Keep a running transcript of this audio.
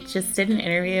just did an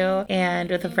interview and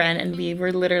with a friend, and we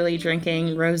were literally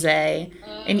drinking rosé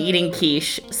and eating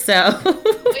quiche. So,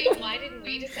 Wait, why didn't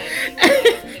we decide to hang out? I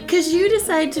don't think because we you did.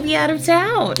 decided to be out of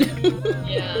town.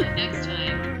 Yeah, next time.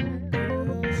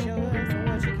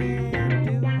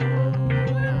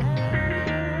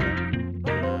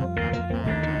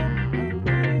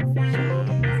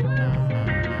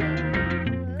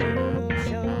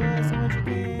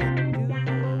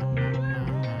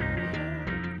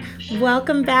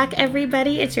 Welcome back,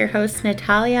 everybody. It's your host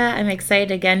Natalia. I'm excited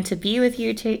again to be with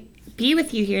you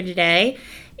here today,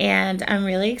 and I'm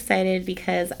really excited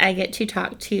because I get to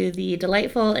talk to the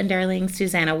delightful and darling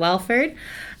Susanna Welford.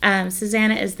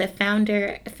 Susanna is the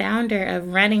founder of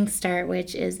Running Start,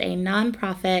 which is a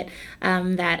nonprofit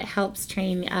that helps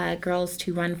train girls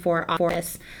to run for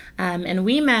office. And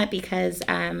we met because,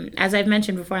 as I've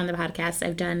mentioned before on the podcast,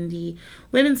 I've done the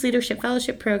Women's Leadership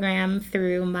Fellowship Program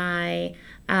through my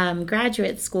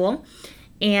graduate school.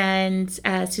 And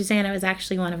Susanna was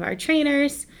actually one of our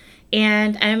trainers.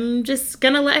 And I'm just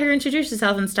going to let her introduce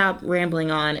herself and stop rambling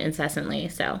on incessantly.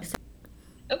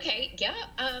 Okay, yeah.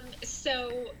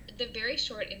 So the very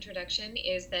short introduction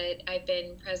is that I've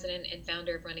been president and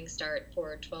founder of Running Start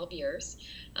for 12 years,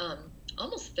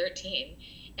 almost 13.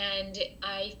 And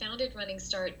I founded Running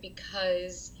Start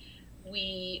because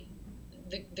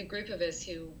the group of us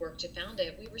who worked to found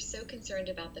it, we were so concerned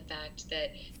about the fact that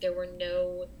there were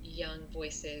no young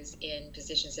voices in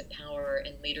positions of power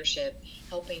and leadership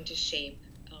helping to shape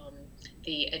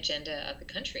the agenda of the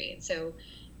country. And so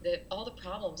all the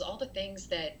problems, all the things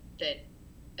that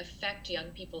affect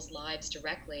young people's lives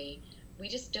directly, we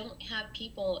just don't have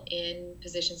people in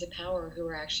positions of power who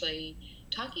are actually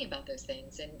talking about those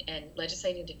things and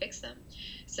legislating to fix them.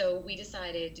 So we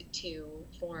decided to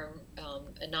form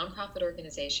a nonprofit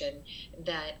organization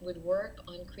that would work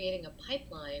on creating a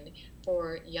pipeline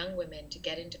for young women to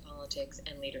get into politics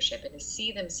and leadership and to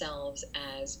see themselves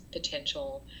as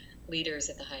potential leaders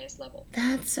at the highest level.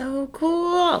 That's so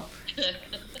cool.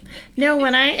 No,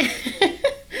 when I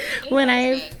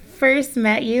first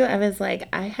met you, I was like,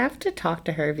 I have to talk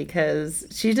to her because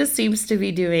she just seems to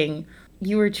be doing.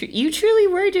 You truly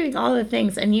were doing all the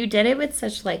things, and you did it with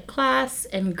such like class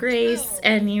and grace,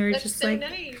 and you were That's just so like,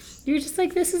 nice. you're just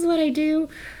like, this is what I do.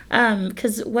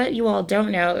 Because what you all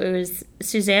don't know is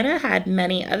Susanna had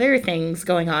many other things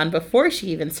going on before she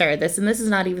even started this, and this is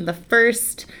not even the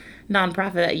first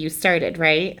nonprofit that you started,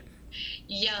 right?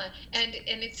 Yeah, and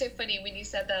it's so funny when you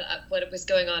said that. What was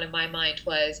going on in my mind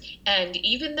was, and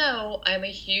even though I'm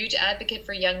a huge advocate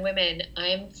for young women,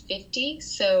 I'm 50,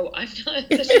 so I'm not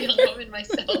such a young woman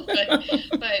myself.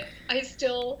 But I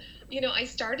still, I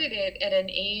started it at an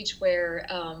age where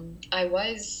I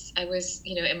was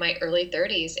in my early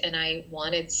 30s, and I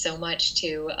wanted so much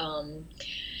to.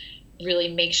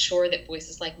 Really make sure that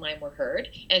voices like mine were heard.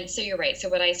 And so you're right. So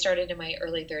what I started in my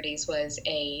early 30s was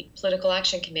a political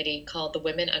action committee called the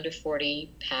Women Under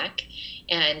 40 PAC.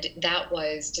 And that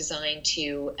was designed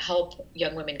to help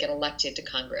young women get elected to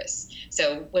Congress.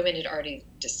 So women had already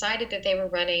decided that they were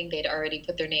running. They'd already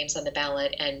put their names on the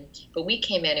ballot. But we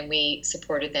came in and we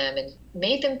supported them and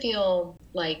made them feel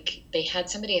like they had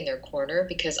somebody in their corner,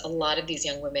 because a lot of these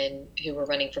young women who were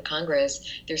running for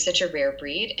Congress, they're such a rare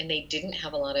breed and they didn't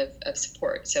have a lot of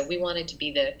support. So we wanted to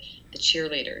be the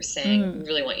cheerleaders saying, we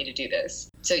really want you to do this.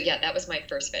 So yeah, that was my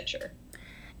first venture.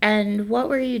 And what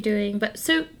were you doing? But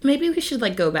so maybe we should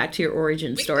like go back to your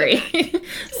origin story.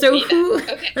 So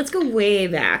let's go way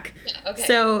back. Yeah, okay.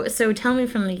 So tell me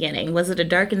from the beginning. Was it a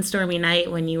dark and stormy night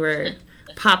when you were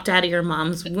popped out of your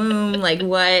mom's womb? Like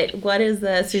what is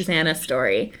the Susanna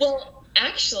story? Well,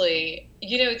 actually,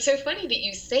 it's so funny that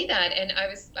you say that, and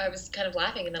I was kind of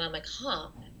laughing, and then I'm like,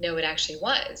 no, it actually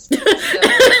was. So,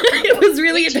 it was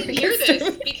really to hear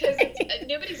this, because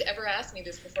nobody's ever asked me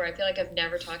this before. I feel like I've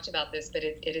never talked about this, but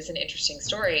it is an interesting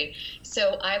story.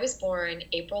 So I was born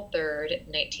April 3rd,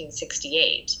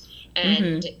 1968,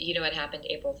 and it happened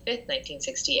April 5th,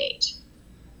 1968.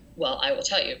 Well, I will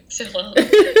tell you. So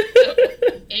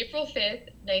April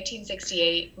 5th,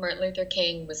 1968, Martin Luther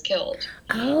King was killed.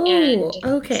 Oh,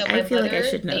 okay. So I feel like I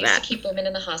should know they that. used to keep women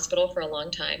in the hospital for a long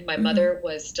time. My mother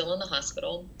was still in the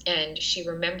hospital, and she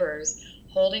remembers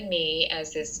holding me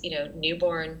as this,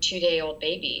 newborn 2-day-old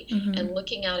baby and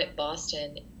looking out at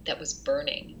Boston that was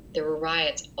burning. There were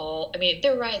riots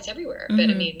there were riots everywhere, but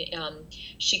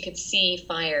she could see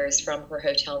fires from her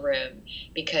hotel room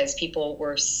because people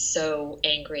were so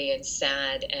angry and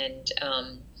sad and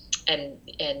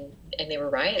they were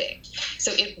rioting.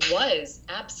 So it was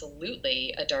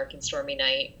absolutely a dark and stormy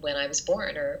night when I was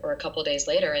born, or a couple of days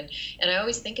later. And I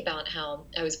always think about how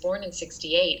I was born in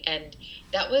 68, and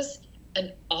that was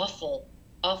an awful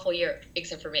awful year,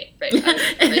 except for me, right?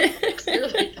 I was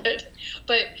clearly,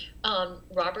 but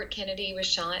Robert Kennedy was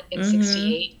shot in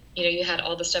 '68. You know, you had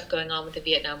all the stuff going on with the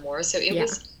Vietnam War, so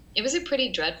it was a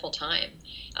pretty dreadful time,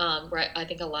 where I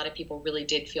think a lot of people really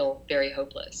did feel very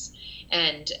hopeless.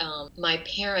 And my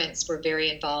parents were very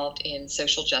involved in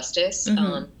social justice,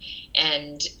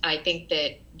 and I think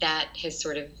that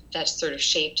sort of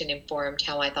shaped and informed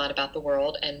how I thought about the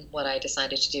world and what I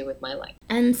decided to do with my life.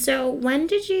 And so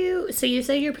so you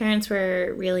say your parents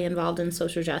were really involved in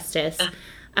social justice.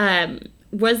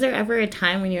 Was there ever a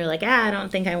time when you were like, I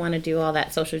don't think I want to do all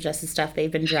that social justice stuff.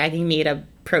 They've been dragging me to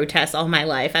protest all my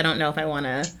life. I don't know if I want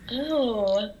to.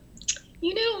 Oh,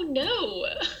 no.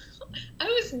 I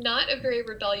was not a very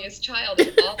rebellious child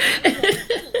at all.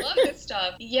 I love this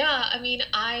stuff. Yeah, I mean,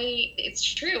 it's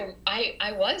true.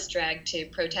 I was dragged to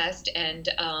protest and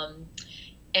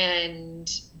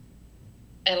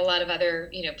a lot of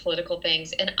other, political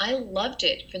things. And I loved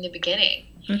it from the beginning.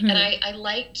 And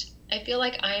I feel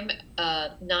like I'm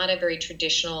not a very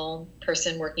traditional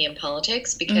person working in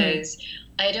politics because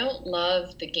I don't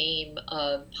love the game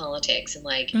of politics and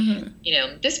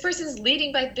this person's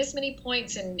leading by this many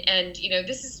points and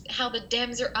this is how the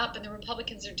Dems are up and the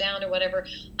Republicans are down or whatever.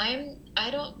 I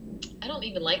don't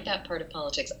even like that part of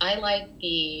politics. I like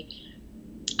the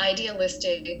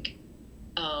idealistic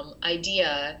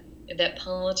idea that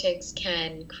politics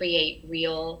can create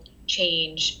real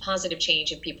change, positive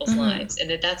change in people's lives,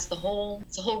 and that's the whole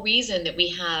reason that we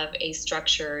have a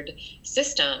structured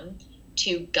system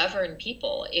to govern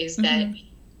people is that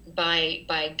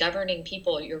by governing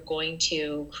people, you're going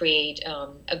to create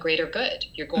a greater good.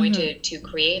 You're going to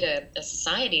create a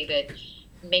society that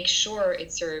makes sure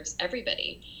it serves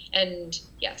everybody. And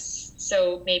yes,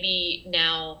 so maybe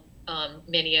now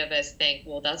many of us think,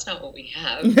 well, that's not what we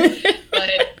have. But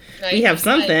right, we have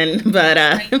something, but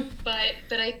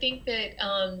I think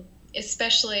that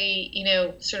especially,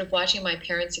 sort of watching my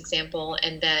parents' example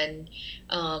and then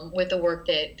with the work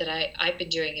that I've been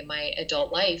doing in my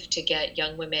adult life to get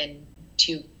young women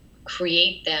to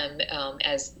create them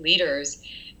as leaders,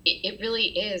 it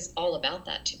really is all about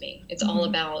that to me. It's all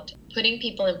about putting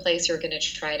people in place who are going to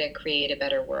try to create a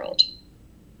better world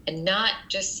and not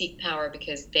just seek power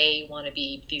because they want to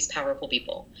be these powerful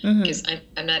people. Because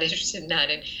I'm not interested in that.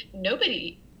 And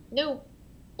no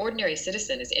ordinary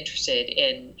citizen is interested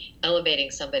in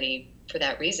elevating somebody for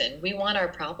that reason. We want our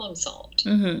problem solved.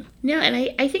 No,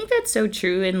 and I think that's so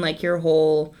true in like your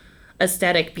whole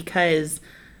aesthetic because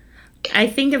I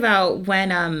think about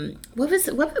when what was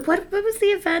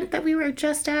the event that we were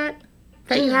just at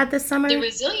that you had this summer? The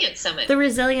Resilience Summit. The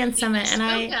Resilience Summit, and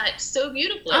I that so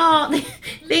beautifully. Oh,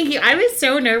 thank you. I was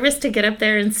so nervous to get up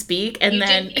there and speak, and you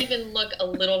then didn't even look a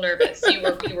little nervous. You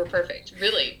were perfect,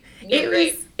 really.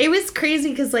 It was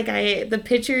crazy because like the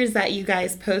pictures that you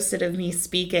guys posted of me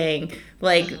speaking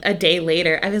like a day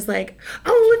later, I was like,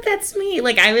 oh look, that's me.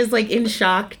 Like I was like in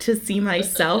shock to see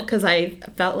myself because I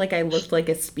felt like I looked like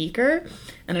a speaker,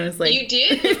 and I was like, you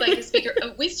did look like a speaker.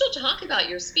 We still talk about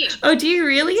your speech. Oh, do you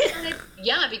really?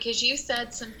 Yeah, because you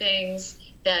said some things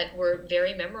that were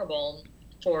very memorable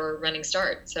for Running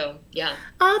Start. So yeah.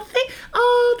 Oh,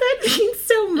 that means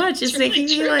so much. It's really making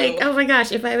me true. like, oh my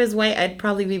gosh, if I was white, I'd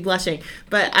probably be blushing.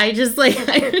 But I just like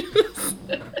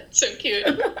so cute.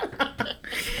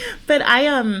 But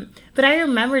I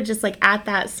remember just like at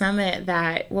that summit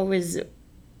that what was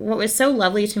so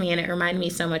lovely to me, and it reminded me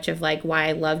so much of like why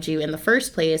I loved you in the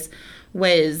first place,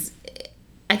 was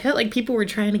I felt like people were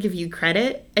trying to give you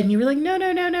credit and you were like, no,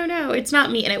 it's not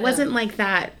me. And it wasn't like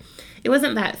that. It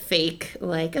wasn't that fake,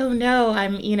 like, oh no,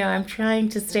 I'm trying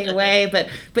to stay away,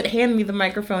 but hand me the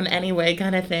microphone anyway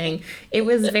kind of thing. It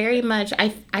was very much,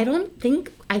 I don't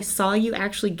think I saw you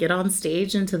actually get on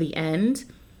stage until the end.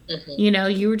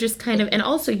 You were just kind of, and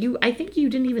also I think you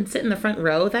didn't even sit in the front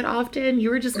row that often. You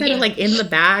were just kind of like in the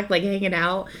back, like hanging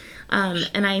out.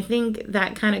 And I think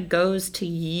that kind of goes to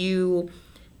you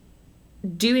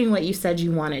doing what you said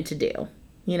you wanted to do,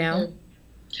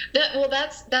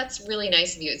 That's really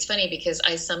nice of you. It's funny because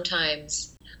I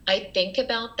think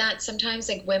about that sometimes,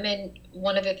 like women,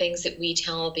 one of the things that we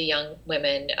tell the young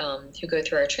women who go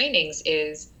through our trainings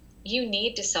is you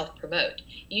need to self-promote.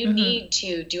 You need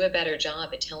to do a better job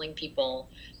at telling people,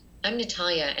 I'm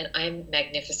Natalia and I'm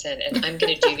magnificent and I'm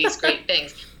going to do these great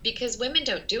things, because women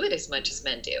don't do it as much as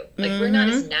men do. Like we're not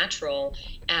as natural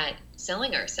at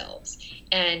selling ourselves.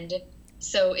 And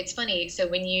so it's funny. So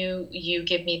when you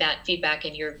give me that feedback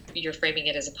and you're framing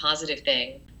it as a positive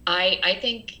thing, I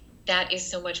think that is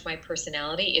so much my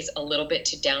personality, is a little bit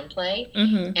to downplay.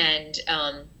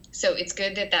 So it's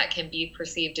good that that can be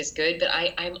perceived as good, but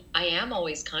I am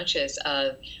always conscious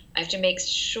of, I have to make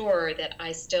sure that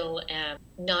I still am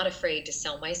not afraid to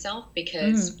sell myself,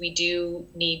 because we do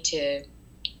need to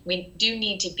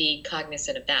be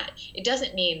cognizant of that. It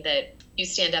doesn't mean that you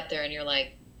stand up there and you're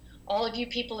like, all of you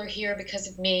people are here because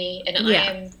of me, and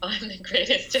Yeah. I'm the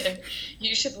greatest, and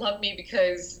you should love me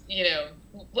because,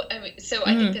 I mean, so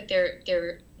I think that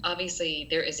there obviously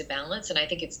there is a balance, and I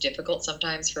think it's difficult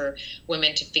sometimes for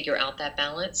women to figure out that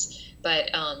balance. But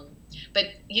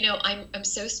I'm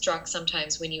so struck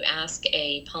sometimes when you ask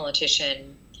a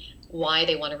politician why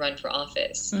they want to run for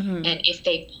office, Mm-hmm. and if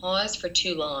they pause for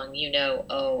too long,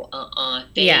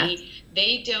 Yeah.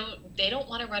 they don't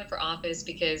want to run for office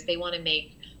because they want to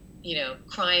make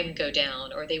crime go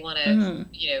down, or they want to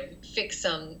Mm-hmm. fix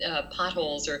some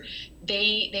potholes, or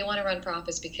they want to run for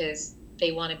office because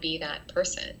they want to be that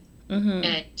person. Mm-hmm.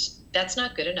 And that's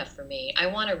not good enough for me. I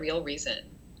want a real reason.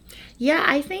 Yeah,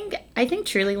 I think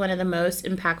truly one of the most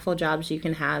impactful jobs you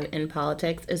can have in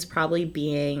politics is probably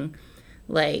being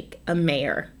like a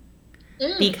mayor,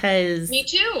 Mm, me because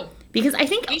too. I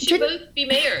think We should both be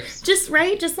mayors. just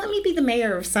right, just let me be the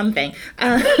mayor of something.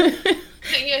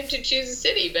 You have to choose a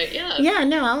city, but yeah. Yeah,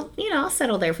 no, I'll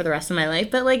settle there for the rest of my life,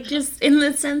 but like just in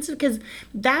the sense, because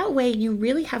that way you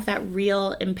really have that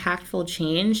real impactful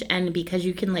change, and because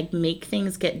you can like make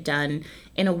things get done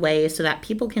in a way so that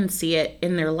people can see it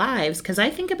in their lives. Because I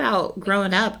think about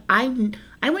growing up, I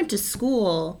went to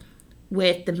school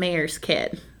with the mayor's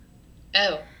kid,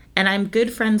 Oh, and I'm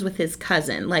good friends with his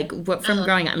cousin. Like what from uh-huh.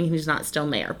 growing up, I mean, he's not still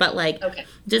mayor, but like Okay.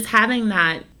 just having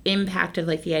that impact of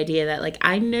like the idea that like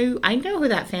I know who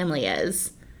that family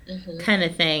is, Hmm. kind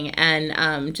of thing,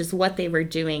 and just what they were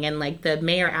doing, and like the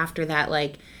mayor after that,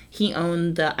 like he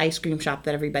owned the ice cream shop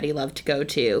that everybody loved to go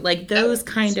to, like those Oh,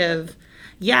 kind super. of,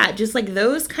 yeah, just like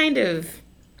those kind of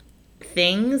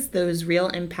things, those real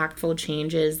impactful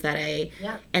changes that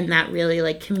Yeah. and that really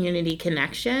like community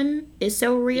connection is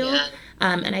so real. Yeah.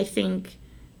 And I think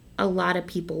a lot of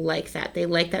people like that. They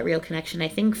like that real connection. I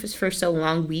think for so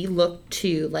long we look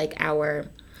to like our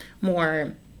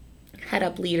more head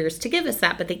up leaders to give us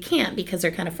that, but they can't because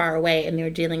they're kind of far away and they're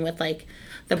dealing with like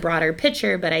the broader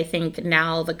picture. But I think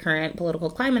now the current political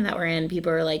climate that we're in,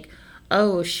 people are like,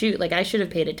 oh shoot, like I should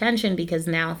have paid attention because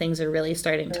now things are really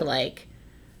starting to like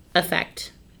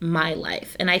affect my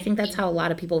life. And I think that's how a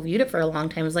lot of people viewed it for a long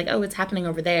time. It was like, oh, it's happening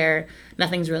over there.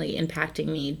 Nothing's really impacting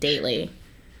me daily.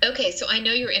 Okay, so I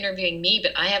know you're interviewing me,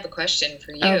 but I have a question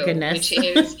for Oh you, which goodness.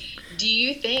 is, do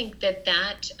you think that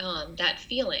that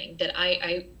feeling that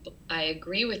I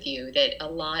agree with you that a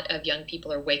lot of young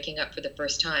people are waking up for the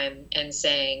first time and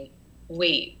saying,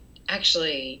 wait,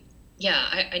 actually,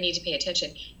 yeah, I need to pay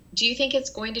attention. Do you think it's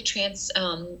going to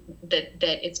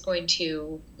that it's going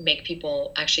to make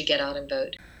people actually get out and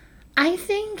vote? I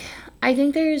think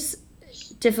there's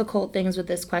difficult things with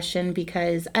this question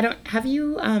because I don't have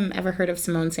you ever heard of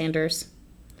Simone Sanders?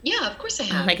 Yeah, of course I Oh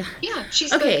have. my god. Yeah, she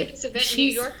spoke at Okay, this event in New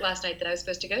she's York last night that I was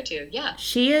supposed to go to. Yeah,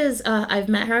 she is I've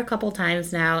met her a couple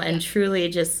times now and yeah. truly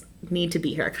just need to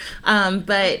be her.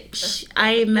 But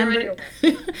I You're on remember your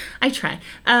way. I try.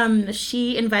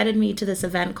 She invited me to this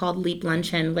event called Leap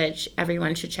Luncheon, which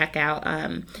everyone should check out.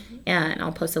 And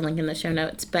I'll post a link in the show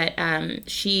notes. But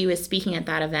she was speaking at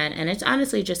that event, and it's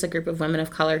honestly just a group of women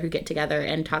of color who get together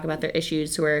and talk about their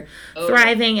issues, who are Oh,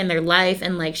 thriving in their life.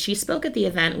 And like she spoke at the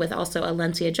event with also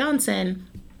Alencia Johnson,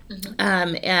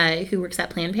 mhm. who works at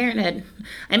Planned Parenthood.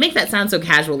 I make that sound so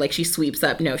casual, like she sweeps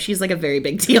up. No, she's like a very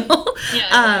big deal. Yeah,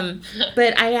 I know.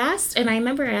 But I asked, and I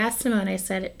remember I asked Simone, I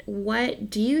said, what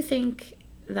do you think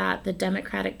that the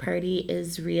Democratic Party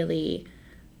is really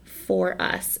for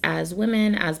us as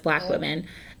women, as black Oh, women?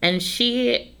 And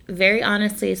she very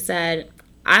honestly said,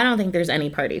 I don't think there's any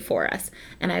party for us.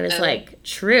 And I was oh, like,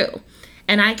 true.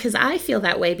 And because I feel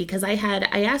that way because I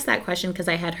asked that question because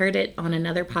I had heard it on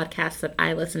another podcast that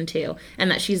I listened to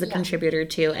and that she's a yeah. contributor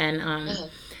to, Uh-huh.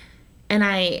 and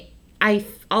I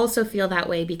also feel that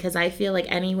way because I feel like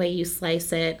any way you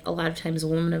slice it, a lot of times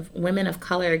women of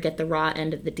color get the raw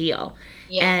end of the deal.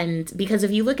 Yeah, And because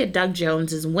if you look at Doug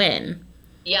Jones's win,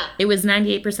 yeah, it was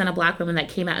 98% of black women that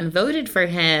came out and voted for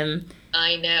him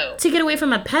I know. to get away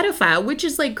from a pedophile, which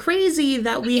is like crazy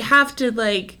that we have to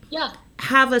like Yeah,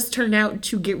 have us turn out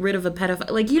to get rid of a pedophile.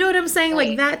 Like, you know what I'm saying? Like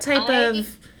right. that type I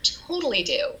of. totally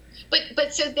do.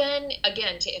 But so then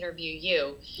again to interview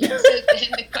you. So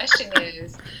then the question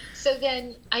is, so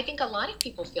then I think a lot of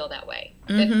people feel that way,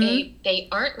 that Mm-hmm. they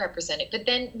aren't represented. But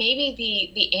then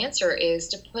maybe the answer is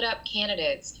to put up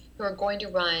candidates who are going to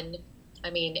run. I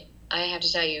mean, I have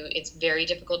to tell you, it's very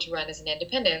difficult to run as an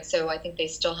independent. So I think they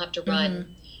still have to Mm-hmm.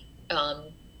 run, um,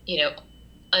 you know,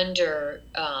 under.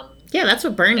 Yeah, that's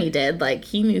what Bernie did. Like,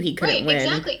 he knew he couldn't Right, win.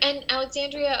 exactly. And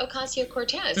Alexandria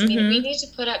Ocasio-Cortez. I mean, we need to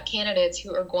put up candidates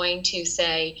who are going to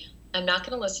say, I'm not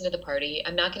going to listen to the party.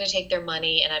 I'm not going to take their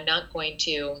money, and I'm not going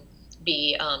to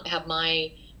be have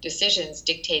my decisions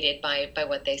dictated by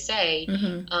what they say.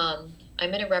 I'm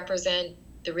going to represent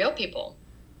the real people.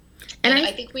 And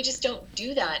I think we just don't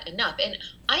do that enough. And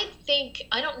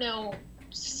I don't know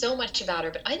so much about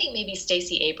her, but I think maybe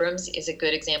Stacey Abrams is a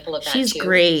good example of that. She's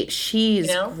great. She's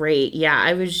great. Yeah,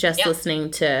 I was just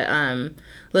listening to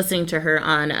her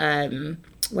on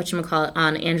whatchamacallit,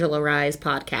 on Angela Rye's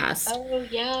podcast. Oh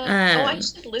yeah. I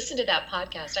should listen to that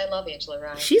podcast. I love Angela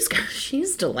Rye.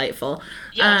 She's delightful.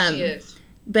 Yeah, she is.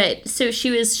 But so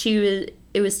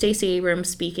it was Stacey Abrams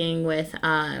speaking with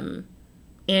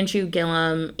Andrew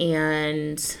Gillum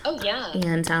and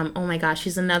oh my gosh,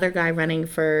 he's another guy running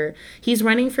for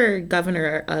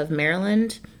governor of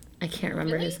Maryland. I can't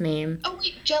remember his name. Oh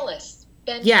wait, Jealous.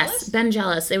 Ben Jealous? Ben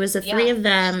Jealous. It was the three of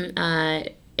them.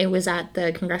 It was at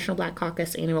the Congressional Black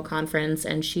Caucus annual conference,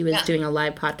 and she was doing a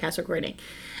live podcast recording.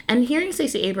 And hearing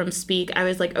Stacey Abrams speak, I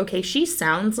was like, okay, she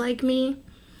sounds like me,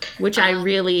 which I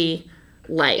really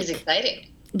like. It's exciting.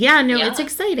 Yeah, no, it's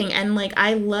exciting. And, like,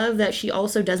 I love that she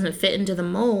also doesn't fit into the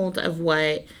mold of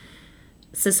what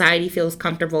society feels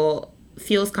comfortable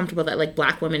that, like,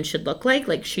 Black women should look like.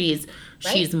 Like, she's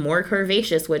more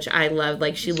curvaceous, which I love.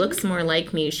 Like, she looks more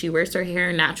like me. She wears her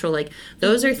hair natural. Like,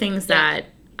 those are things that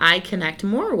I connect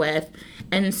more with.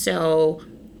 And so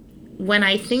when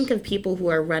I think of people who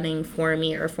are running for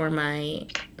me or for my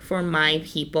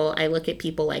people, I look at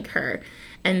people like her.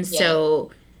 And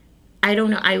so I don't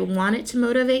know. I want it to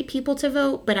motivate people to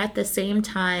vote, but at the same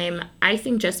time, I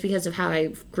think just because of how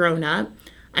I've grown up,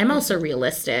 I'm also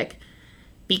realistic.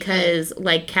 Because,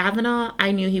 like, Kavanaugh,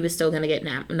 I knew he was still going to get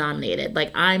nominated.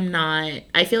 Like,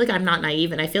 I feel like I'm not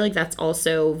naive, and I feel like that's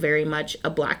also very much a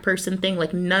Black person thing.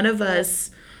 Like, none of us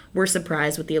were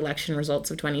surprised with the election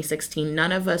results of 2016.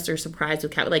 None of us are surprised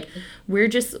with Kavanaugh. Like,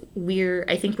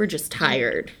 I think we're just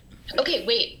tired. Okay,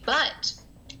 wait, but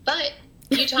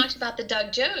you talked about the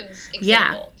Doug Jones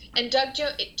example. And Doug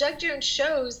Jones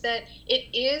shows that it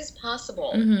is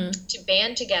possible to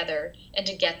band together and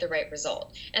to get the right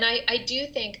result. And I do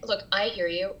think, look, I hear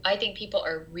you. I think people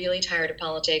are really tired of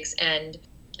politics. And,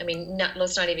 I mean,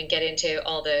 let's not even get into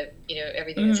all the,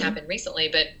 everything that's happened recently,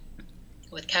 but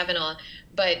with Kavanaugh.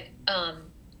 But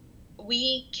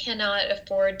we cannot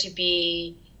afford to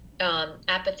be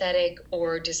apathetic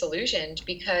or disillusioned,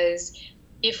 because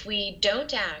if we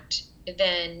don't act,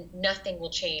 then nothing will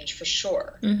change for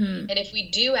sure. And if we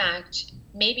do act,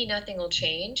 maybe nothing will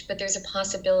change, but there's a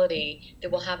possibility that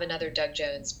we'll have another Doug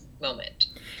Jones moment.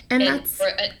 And or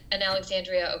an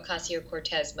Alexandria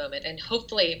Ocasio-Cortez moment, and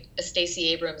hopefully a Stacey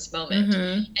Abrams moment.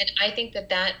 And I think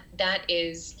that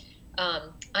is,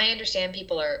 I understand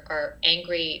people are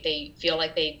angry. They feel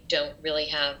like they don't really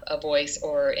have a voice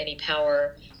or any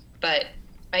power. But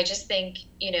I just think,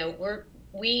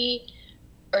 we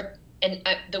are, and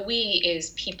the we is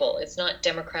people. It's not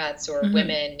Democrats or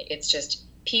women. It's just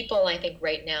people. I think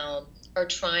right now are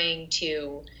trying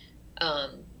to,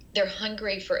 they're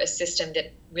hungry for a system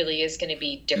that really is going to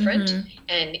be different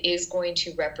and is going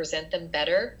to represent them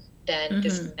better than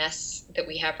this mess that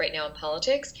we have right now in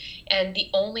politics. And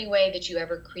the only way that you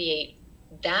ever create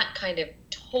that kind of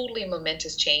totally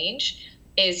momentous change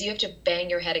is you have to bang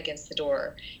your head against the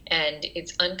door. And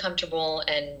it's uncomfortable,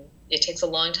 and it takes a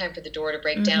long time for the door to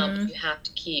break down, but you have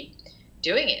to keep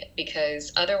doing it,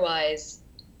 because otherwise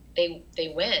they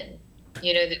win.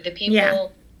 The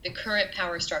people, the current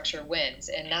power structure wins,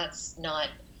 and that's not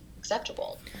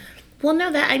acceptable. Well,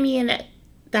 no,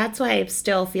 that's why I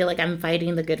still feel like I'm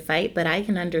fighting the good fight, but I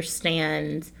can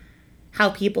understand how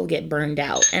people get burned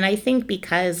out. And I think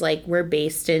because, like, we're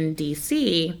based in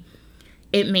DC,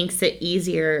 it makes it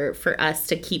easier for us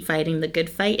to keep fighting the good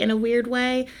fight in a weird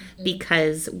way,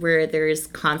 because there's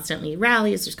constantly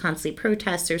rallies, there's constantly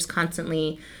protests, there's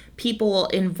constantly people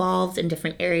involved in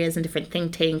different areas and different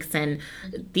think tanks, and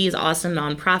these awesome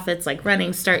nonprofits like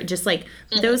Running Start, just like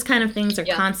those kind of things are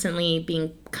constantly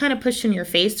being kind of pushed in your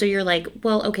face. So you're like,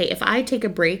 well, okay, if I take a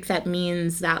break, that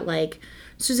means that, like,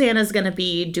 Susanna's going to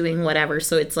be doing whatever.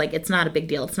 So it's like, it's not a big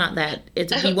deal. It's not that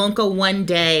we won't go one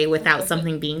day without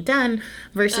something being done,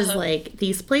 versus like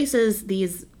these places,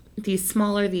 these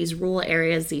smaller, these rural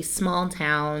areas, these small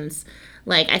towns.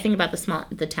 Like, I think about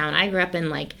the town I grew up in,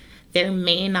 like, there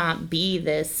may not be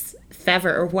this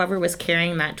Fever or whoever was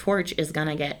carrying that torch is going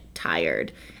to get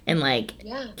tired and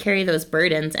carry those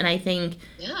burdens. And I think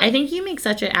you make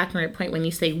such an accurate point when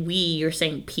you say you're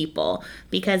saying people,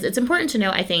 because it's important to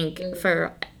know, I think,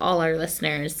 for all our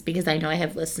listeners, because I know I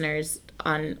have listeners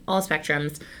on all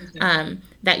spectrums,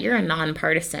 that you're a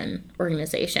nonpartisan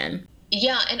organization.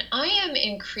 Yeah, and I am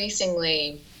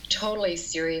increasingly totally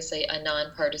seriously a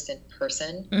nonpartisan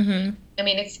person. I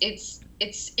mean,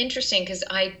 it's interesting because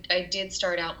I did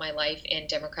start out my life in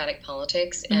Democratic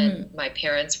politics, and my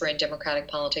parents were in Democratic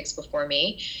politics before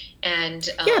me. And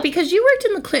yeah, because you worked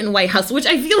in the Clinton White House, which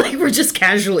I feel like we're just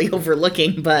casually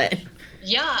overlooking, but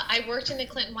yeah, I worked in the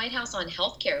Clinton White House on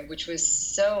healthcare, which was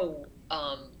so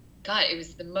God, it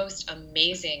was the most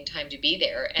amazing time to be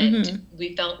there, and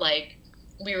we felt like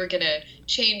we were going to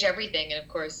change everything. And of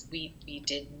course we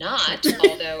did not,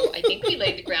 although I think we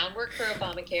laid the groundwork for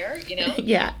Obamacare, you know?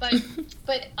 Yeah.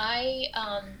 But I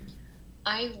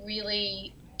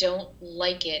really don't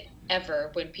like it ever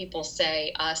when people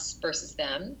say us versus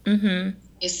them.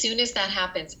 As soon as that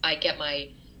happens, I get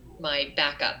my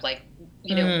backup, like,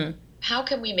 you know, how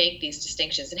can we make these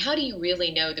distinctions? And how do you really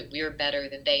know that we're better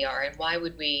than they are? And why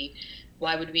would we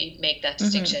make that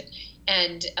distinction?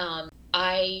 And,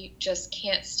 I just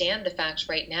can't stand the fact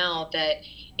right now that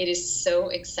it is so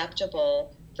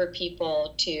acceptable for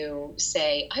people to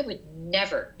say, I would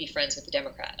never be friends with a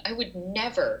Democrat. I would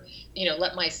never, you know,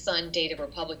 let my son date a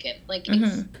Republican. Like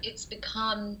it's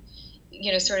become,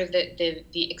 you know, sort of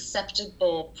the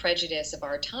acceptable prejudice of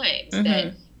our times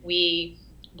that we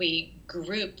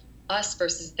group us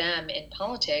versus them in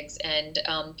politics and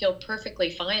feel perfectly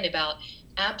fine about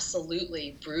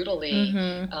absolutely brutally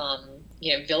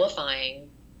you know,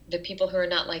 vilifying the people who are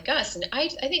not like us. And I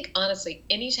think, honestly,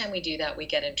 anytime we do that, we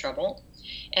get in trouble.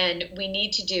 And we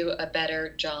need to do a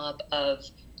better job of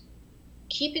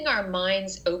keeping our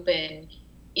minds open,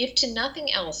 if to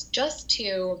nothing else, just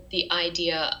to the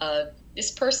idea of this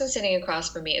person sitting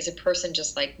across from me is a person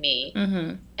just like me.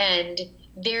 And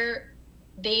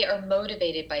they are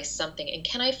motivated by something. And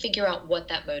can I figure out what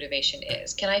that motivation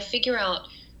is? Can I figure out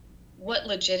what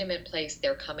legitimate place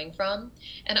they're coming from?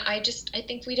 And I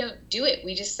think we don't do it.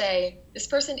 We just say, this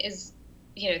person is,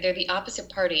 you know, they're the opposite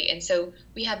party, and so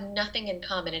we have nothing in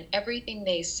common, and everything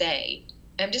they say,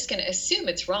 I'm just going to assume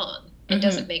it's wrong and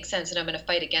doesn't make sense, and I'm going to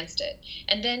fight against it.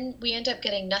 And then we end up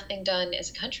getting nothing done as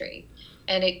a country,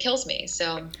 and it kills me.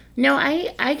 So no,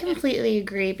 I completely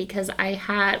agree, because I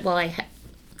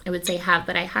would say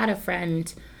but I had a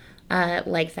friend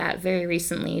like that very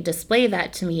recently display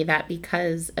that to me, that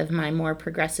because of my more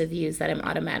progressive views that I'm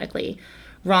automatically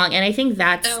wrong. And I think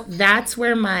that's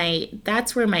where my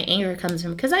anger comes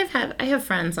from, because I have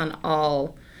friends on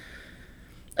all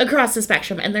across the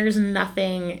spectrum, and there's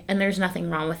nothing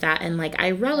wrong with that. And like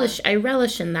I relish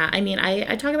in that. I mean,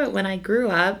 I talk about when I grew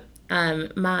up,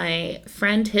 my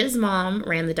friend, his mom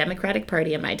ran the Democratic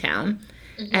Party in my town.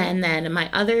 And then my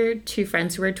other two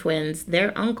friends who were twins,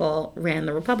 their uncle ran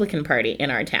the Republican Party in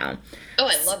our town. Oh,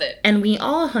 I love it. And we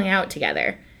all hung out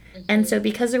together. And so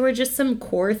because there were just some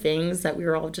core things that we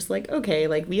were all just like, okay,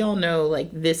 like we all know like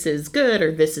this is good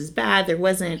or this is bad. There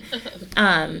wasn't.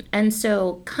 And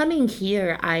so coming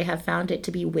here, I have found it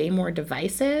to be way more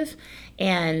divisive.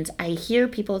 And I hear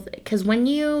people, because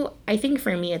I think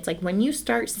for me, it's like when you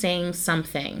start saying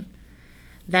something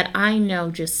that I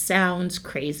know just sounds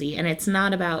crazy, and it's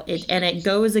not about it, and it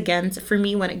goes against, for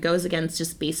me, when it goes against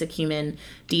just basic human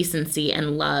decency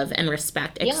and love and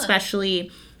respect, especially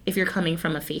if you're coming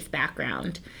from a faith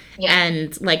background.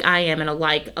 And like I am, and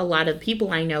like a lot of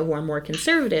people I know who are more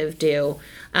conservative do,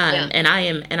 and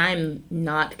I'm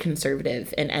not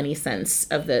conservative in any sense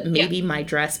of maybe my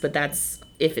dress, but that's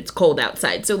if it's cold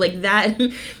outside. So like that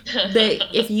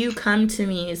if you come to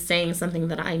me saying something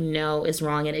that I know is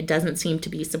wrong and it doesn't seem to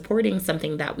be supporting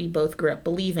something that we both grew up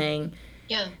believing,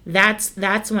 that's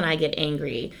when I get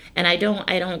angry. And I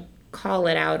don't call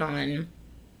it out on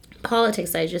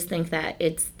politics. I just think that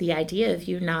it's the idea of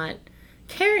you not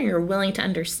caring or willing to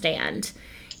understand.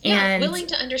 And willing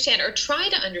to understand or try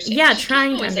to understand. Yeah,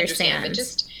 trying to understand. But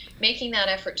just making that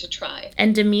effort to try.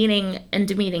 And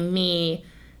demeaning me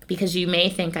because you may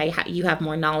think you have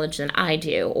more knowledge than I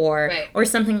do, or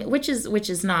something, which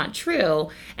is not true.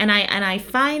 And I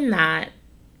find that,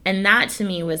 and that to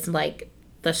me was like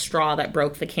the straw that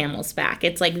broke the camel's back.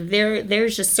 It's like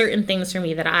there's just certain things for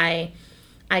me that I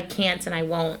can't and I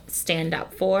won't stand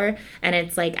up for. And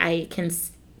it's like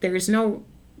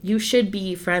you should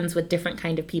be friends with different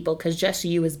kind of people, because just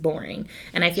you is boring.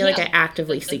 And I feel like I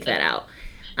actively seek that out.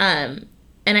 And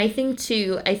I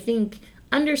think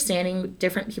understanding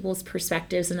different people's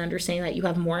perspectives and understanding that you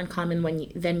have more in common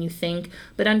than you think,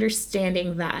 but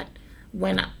understanding that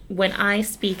when I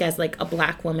speak as like a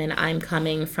Black woman, I'm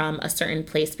coming from a certain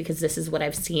place because this is what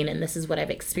I've seen and this is what I've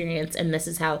experienced and this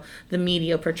is how the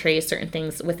media portrays certain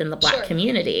things within the Black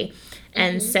community.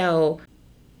 And so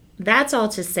that's all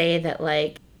to say that,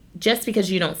 like, just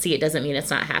because you don't see it doesn't mean it's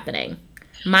not happening.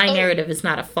 My Oh, narrative is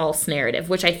not a false narrative,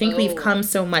 which I think we've oh, come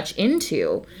so much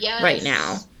into right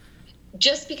now. yes.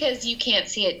 Just because you can't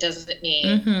see it doesn't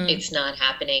mean Mm-hmm. it's not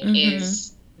happening. Mm-hmm.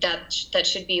 Is that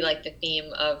should be like the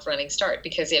theme of Running Start,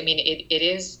 because I mean it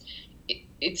is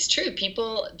it's true.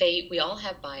 People, we all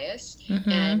have bias,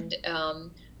 Mm-hmm. and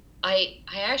I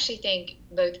actually think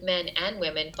both men and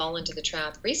women fall into the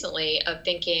trap recently of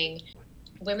thinking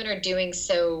women are doing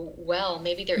so well,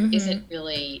 maybe there Mm-hmm. isn't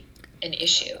really an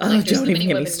issue. Oh, Like there's don't so even many get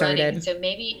me women running, started. so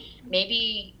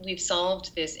maybe we've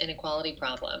solved this inequality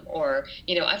problem. Or,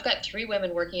 I've got 3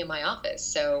 women working in my office,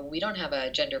 so we don't have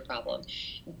a gender problem.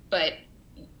 But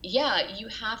yeah, you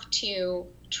have to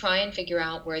try and figure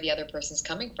out where the other person's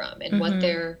coming from and what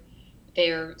Mm-hmm.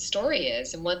 their story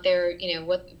is, and what their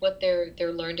what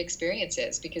their learned experience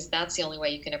is, because that's the only way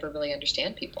you can ever really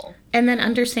understand people. And then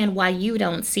understand why you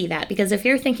don't see that. Because if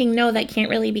you're thinking, no, that can't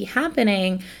really be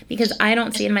happening because I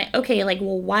don't see it in my, okay, like,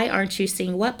 well, why aren't you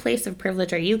seeing, what place of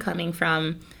privilege are you coming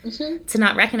from Hmm. to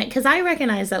not recognize? Because I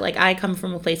recognize that, like, I come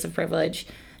from a place of privilege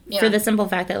for Yeah, the simple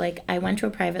fact that, like, I went to a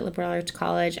private liberal arts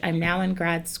college. I'm now in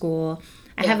grad school.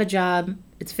 I have yeah. a job.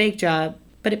 It's a fake job,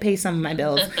 but it pays some of my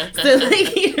bills. So,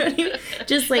 like, you know what I mean?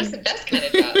 Just like, That's the best kind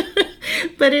of job.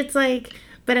 but it's like,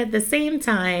 but at the same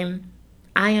time,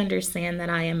 I understand that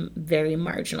I am very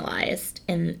marginalized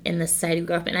in the society we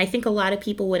grew up in. I think a lot of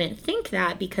people wouldn't think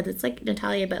that because it's like,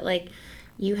 Natalia, but like,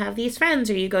 you have these friends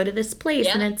or you go to this place,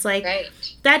 and Yeah, it's like right.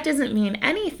 that doesn't mean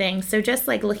anything. So just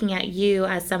like looking at you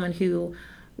as someone who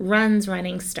runs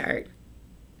Running Start,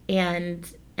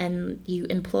 and you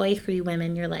employ 3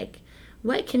 women, you're like,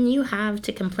 what can you have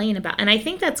to complain about? And I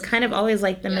think that's kind of always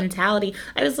like the Yeah, mentality.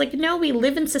 I was like, no, we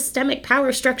live in systemic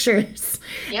power structures.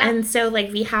 yeah. And so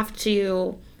like we have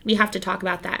to talk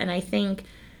about that. And I think,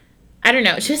 I don't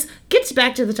know, it just gets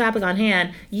back to the topic on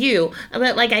hand,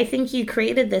 but like I think you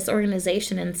created this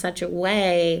organization in such a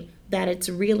way that it's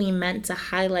really meant to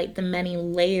highlight the many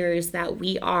layers that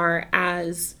we are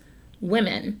as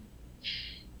women.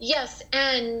 Yes,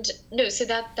 and no, so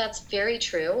that's very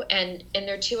true. And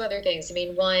there are 2 other things. I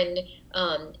mean, one,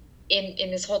 um,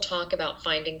 in this whole talk about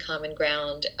finding common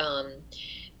ground,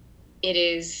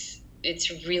 it's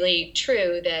really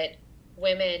true that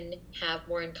women have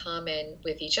more in common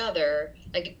with each other.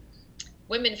 Like,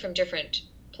 women from different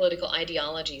political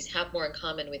ideologies have more in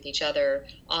common with each other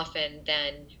often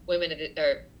than women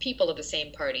or people of the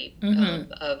same party,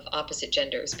 Mm-hmm. of opposite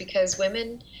genders, because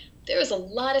women, there's a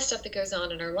lot of stuff that goes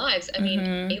on in our lives. I mean,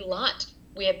 Mm-hmm. a lot.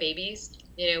 We have babies.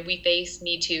 We face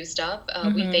Me Too stuff.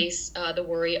 We Mm-hmm. face the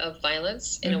worry of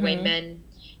violence in a way Mm-hmm. men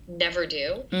never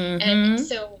do. And Mm-hmm.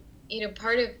 so,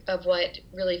 part of what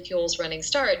really fuels Running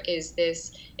Start is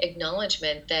this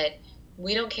acknowledgement that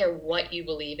we don't care what you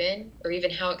believe in or even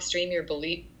how extreme your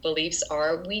beliefs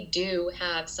are. We do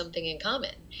have something in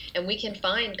common, and we can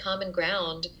find common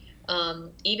ground,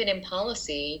 even in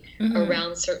policy, Mm-hmm.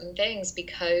 around certain things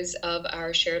because of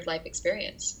our shared life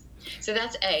experience. So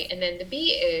that's A. And then the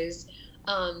B is,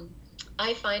 um,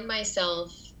 I find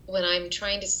myself, when I'm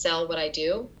trying to sell what I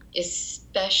do,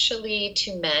 especially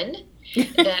to men,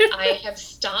 that I have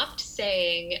stopped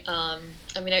saying, I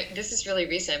mean, this is really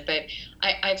recent, but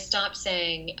I've stopped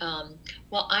saying,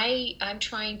 well, I'm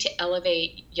trying to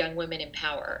elevate young women in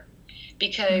power,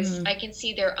 because Mm-hmm. I can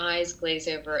see their eyes glaze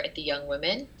over at the young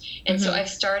women. And so Mm-hmm. I've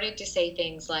started to say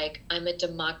things like, I'm a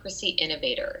democracy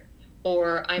innovator,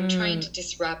 or I'm trying Mm. to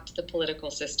disrupt the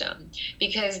political system,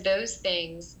 because those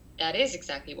things, that is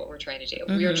exactly what we're trying to do.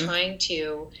 We are Mm-hmm. trying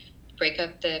to break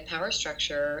up the power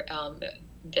structure,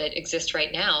 that exists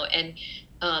right now. And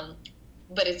um,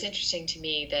 but it's interesting to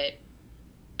me that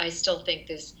I still think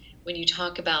this, when you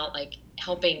talk about like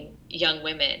helping young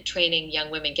women, training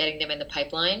young women, getting them in the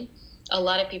pipeline, a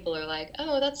lot of people are like,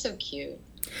 "Oh, that's so cute.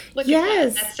 Look at that.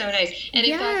 Yes. That's so nice." And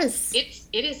in fact, Yes.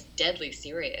 it is deadly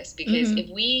serious, because Mm-hmm. if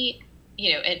we,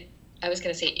 and I was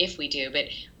going to say if we do, but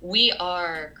we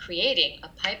are creating a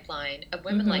pipeline of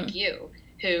women Mm-hmm. like you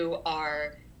who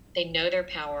are, they know their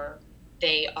power,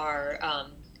 they are,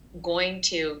 going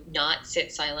to not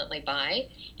sit silently by,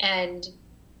 and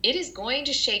it is going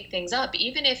to shake things up,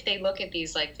 even if they look at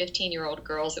these like 15-year-old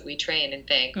girls that we train and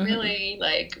think, Mm-hmm. really,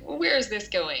 like, where is this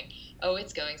going? Oh,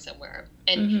 it's going somewhere.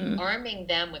 And Mm-hmm. arming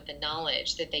them with the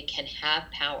knowledge that they can have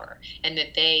power, and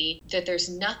that there's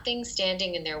nothing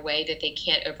standing in their way that they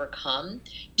can't overcome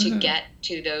to Mm-hmm. get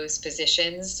to those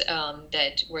positions,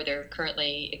 that where they're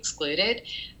currently excluded.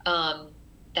 Um,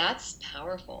 that's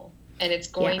powerful, and it's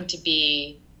Yeah. going to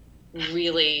be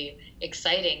really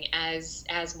exciting as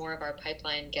more of our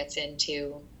pipeline gets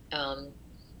into, um,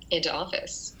 into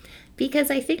office.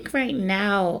 Because I think right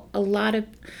now a lot of,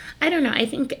 I don't know, I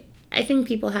think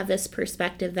people have this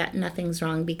perspective that nothing's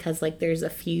wrong because like there's a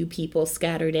few people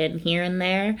scattered in here and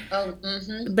there. Oh,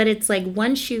 mm-hmm. But it's like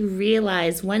once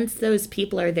those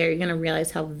people are there, you're going to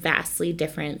realize how vastly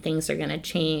different things are going to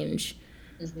change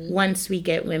Mm-hmm. once we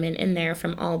get women in there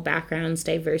from all backgrounds,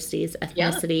 diversities,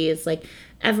 Yeah. ethnicities, like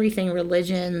everything,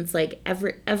 religions, like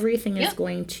everything is Yeah.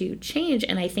 going to change.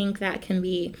 And I think that can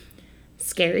be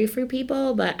scary for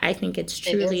people, but I think it's It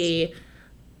is. truly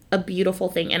a beautiful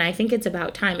thing. And I think it's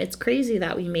about time. It's crazy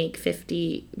that we make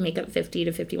up 50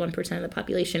 to 51% of the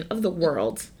population of the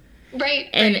world. Right.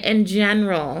 And Right. in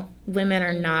general, women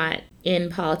are Mm-hmm. not in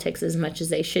politics as much as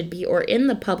they should be, or in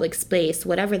the public space,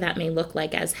 whatever that may look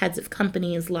like, as heads of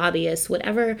companies, lobbyists,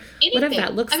 whatever that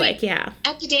Anything. looks I mean, like. Yeah.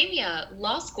 academia,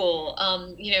 law school,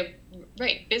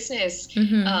 right, business,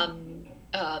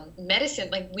 Mm-hmm. medicine.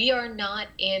 Like we are not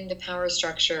in the power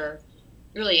structure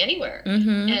really anywhere.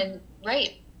 Mm-hmm. And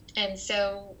right. And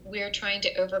so we're trying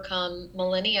to overcome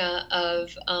millennia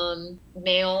of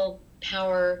male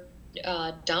power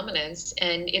dominance,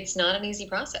 and it's not an easy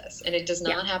process, and it does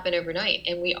Yeah. not happen overnight.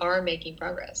 And we are making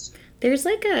progress. There's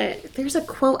a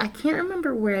quote, I can't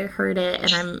remember where I heard it,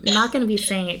 and I'm not going to be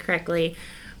saying it correctly,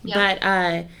 Yeah.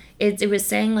 but it was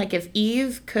saying like if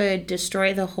Eve could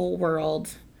destroy the whole world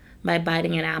by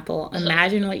biting an apple,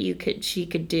 imagine what she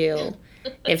could do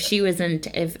if she was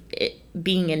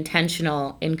being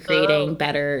intentional in creating Oh.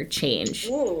 better change.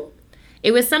 Ooh.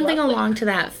 It was something Lovely. along to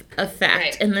that effect,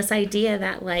 Right. and this idea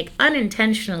that like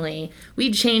unintentionally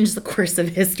we change the course of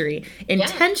history. Yeah.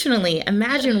 Intentionally,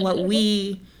 imagine what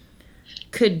we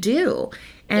could do.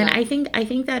 And Yeah. I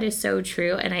think that is so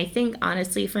true. And I think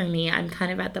honestly for me, I'm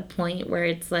kind of at the point where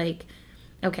it's like,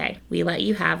 okay, we let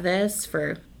you have this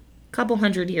for a couple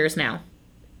hundred years now.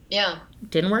 Yeah.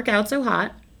 Didn't work out so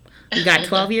hot. We got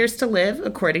 12 years to live,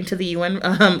 according to the UN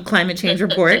climate change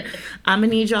report. I'm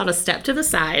gonna need y'all to step to the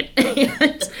side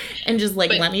and just like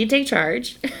But let me take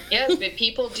charge. yes, but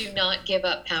people do not give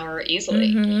up power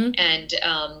easily, Mm-hmm.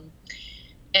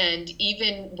 and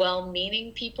even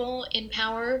well-meaning people in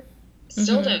power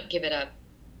still Mm-hmm. don't give it up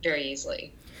very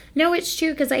easily. No, it's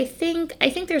true because I think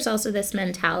there's also this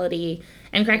mentality,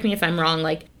 and correct me if I'm wrong,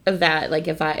 like of that, like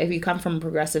if you come from a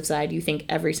progressive side, you think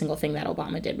every single thing that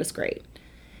Obama did was great,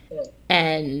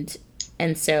 and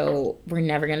so we're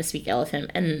never going to speak ill of him,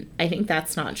 and I think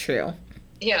that's not true.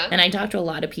 Yeah. And I talk to a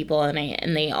lot of people,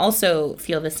 and they also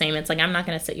feel the same. It's like I'm not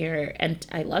going to sit here, and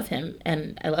I love him,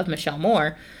 and I love Michelle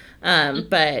Moore,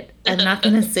 but I'm not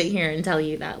going to sit here and tell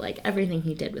you that like everything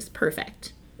he did was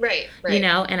perfect. Right. You Right.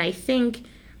 know, and I think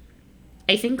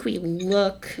we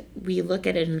look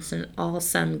at it as an all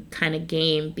sum kind of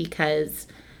game, because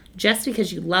just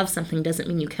because you love something doesn't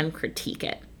mean you can critique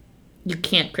it. You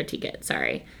can't critique it.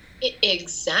 Sorry.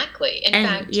 Exactly. In And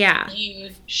fact, yeah.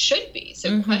 you should be. So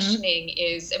Mm-hmm. questioning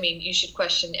is, I mean, you should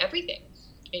question everything.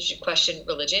 You should question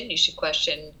religion. You should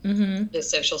question Mm-hmm. the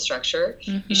social structure.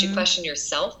 You should Mm-hmm. question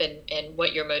yourself and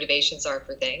what your motivations are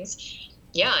for things.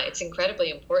 Yeah, it's incredibly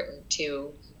important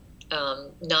to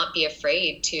not be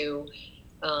afraid to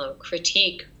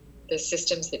critique the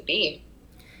systems that be.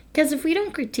 Because if we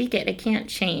don't critique it, it can't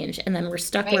change, and then we're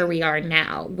stuck Right. where we are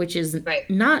now, which is Right.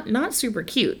 not super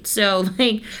cute. So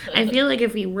like, I feel like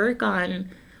if we work on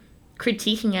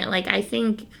critiquing it, like I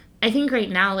think right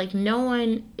now, like no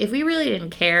one, if we really didn't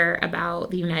care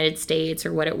about the United States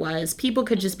or what it was, people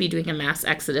could just be doing a mass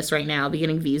exodus right now, be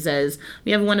getting visas.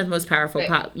 We have one of the most powerful,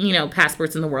 Right.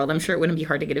 passports in the world. I'm sure it wouldn't be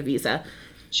hard to get a visa.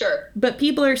 Sure. But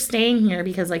people are staying here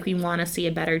because like we want to see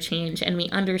a better change, and we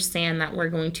understand that we're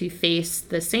going to face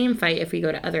the same fight if we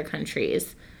go to other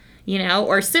countries,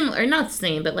 or similar, not the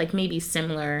same, but like maybe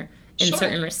similar in Sure.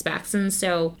 certain respects. And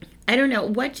so I don't know,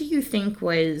 what do you think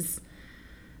was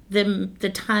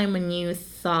the time when you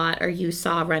thought or you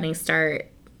saw Running Start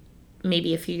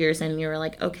maybe a few years in, you were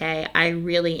like, okay, I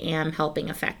really am helping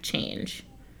affect change?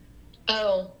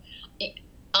 Oh,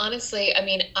 honestly, I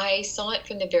mean, I saw it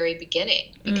from the very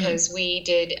beginning because we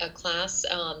did a class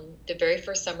the very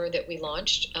first summer that we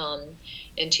launched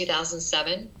in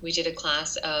 2007. We did a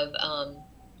class of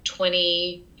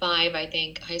 25, I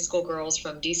think, high school girls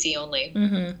from DC only.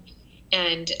 Mm-hmm.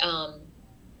 And,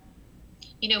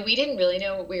 we didn't really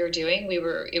know what we were doing.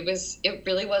 It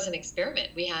really was an experiment.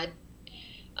 We had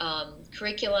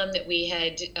curriculum that we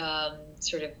had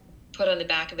sort of put on the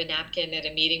back of a napkin at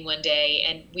a meeting one day,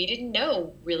 and we didn't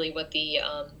know really what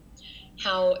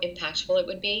how impactful it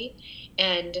would be.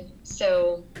 And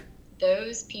so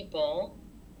those people,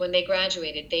 when they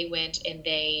graduated, they went and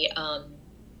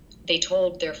they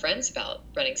told their friends about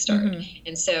Running Start. Mm-hmm.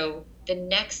 And so the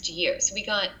next year, so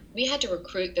we had to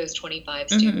recruit those 25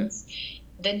 Mm-hmm. students.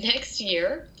 The next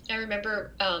year, I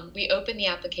remember we opened the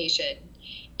application,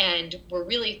 and we're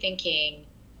really thinking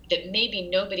that maybe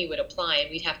nobody would apply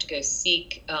and we'd have to go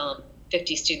seek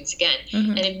 50 students again.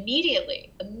 Mm-hmm. And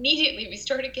immediately, we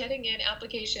started getting in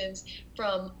applications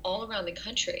from all around the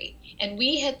country. And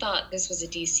we had thought this was a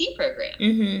DC program.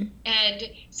 Mm-hmm. And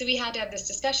so we had to have this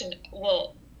discussion.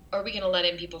 Well, are we going to let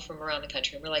in people from around the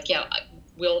country? And we're like, yeah,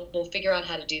 we'll figure out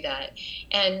how to do that.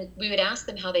 And we would ask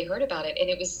them how they heard about it. And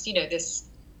it was, this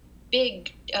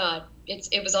big,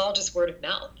 it was all just word of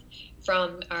mouth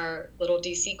from our little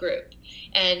DC group.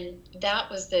 And that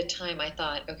was the time I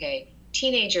thought, okay,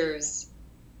 teenagers,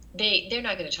 they're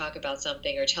not going to talk about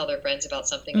something or tell their friends about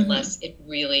something unless it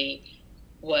really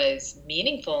was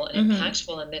meaningful and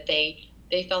impactful, and that they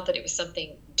felt that it was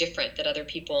something different that other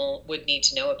people would need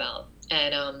to know about.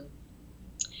 And and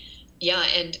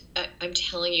I'm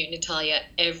telling you, Natalia,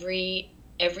 every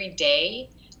day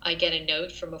I get a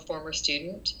note from a former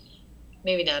student.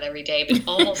 Maybe not every day, but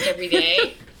almost every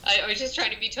day. I was just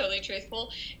trying to be totally truthful.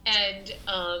 And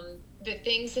the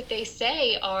things that they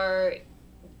say are,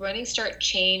 Running Start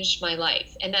changed my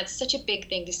life. And that's such a big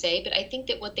thing to say, but I think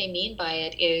that what they mean by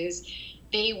it is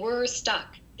they were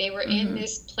stuck. They were in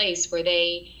this place where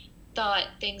they thought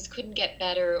things couldn't get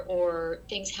better or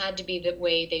things had to be the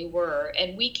way they were.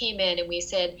 And we came in and we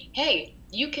said, hey,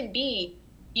 you can be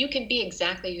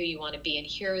exactly who you want to be, and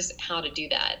here's how to do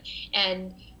that.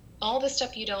 And all the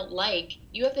stuff you don't like,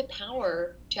 you have the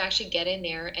power to actually get in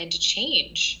there and to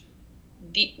change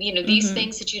these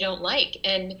things that you don't like.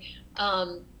 And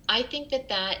I think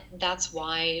that's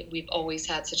why we've always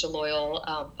had such a loyal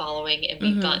following, and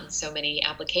we've gotten so many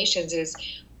applications. Is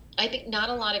I think not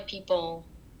a lot of people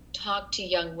talk to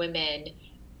young women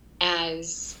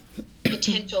as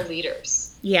potential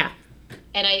leaders. Yeah.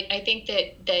 And I think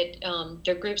that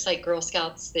there are groups like Girl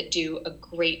Scouts that do a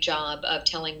great job of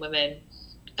telling women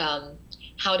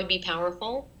how to be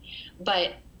powerful.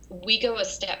 But we go a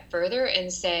step further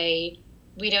and say,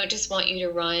 we don't just want you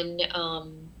to run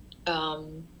a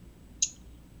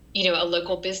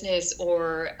local business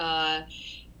or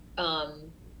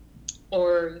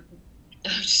I'm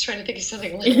just trying to think of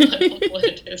something like what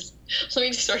it is. Let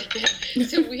me just start again.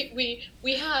 So we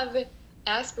have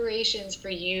aspirations for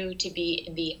you to be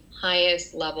in the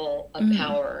highest level of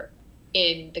power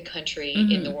in the country,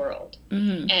 in the world.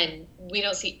 And we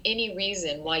don't see any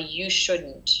reason why you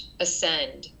shouldn't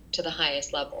ascend to the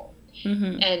highest level.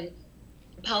 And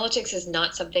politics is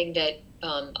not something that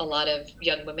a lot of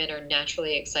young women are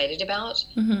naturally excited about,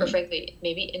 or frankly,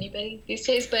 maybe anybody these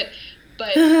days. But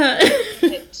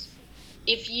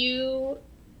if you,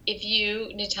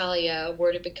 Natalia,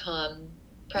 were to become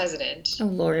president, oh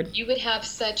Lord, you would have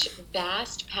such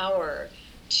vast power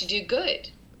to do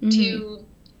good, to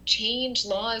change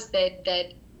laws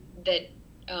that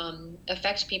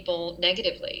affect people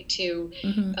negatively, to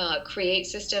create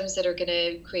systems that are going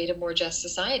to create a more just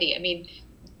society. I mean,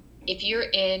 if you're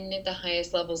in the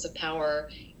highest levels of power,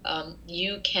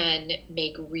 you can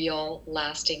make real,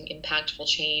 lasting, impactful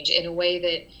change in a way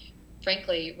that,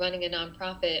 frankly, running a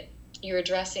nonprofit, you're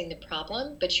addressing the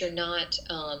problem, but you're not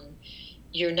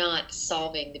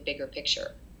solving the bigger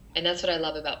picture. And that's what I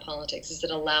love about politics, is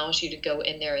it allows you to go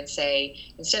in there and say,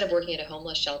 instead of working at a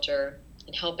homeless shelter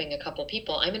and helping a couple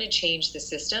people, I'm going to change the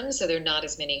system so there are not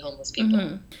as many homeless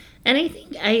people. And I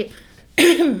think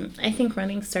I think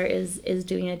Running Start is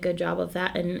doing a good job of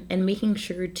that, and making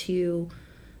sure to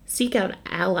seek out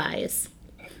allies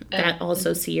that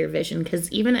also see your vision.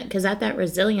 Because at that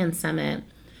Resilience Summit,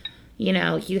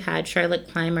 you had Charlotte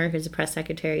Clymer, who's a press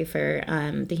secretary for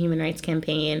the Human Rights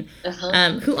Campaign,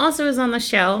 who also is on the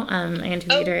show. I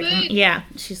interviewed her. Good. Yeah,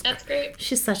 that's great.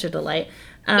 She's such a delight.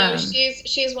 No,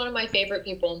 she's one of my favorite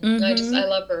people. I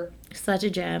love her. Such a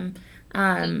gem.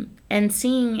 And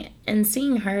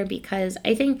seeing her, because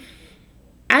I think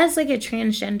as like a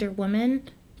transgender woman,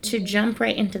 to jump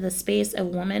right into the space of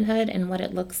womanhood and what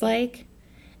it looks like,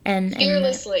 and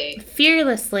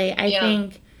fearlessly, I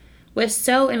think was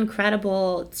so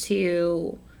incredible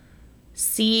to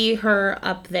see her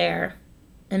up there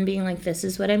and being like, this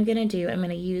is what I'm gonna do. I'm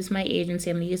gonna use my agency.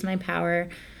 I'm gonna use my power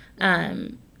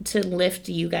to lift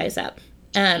you guys up.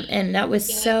 And that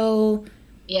was so.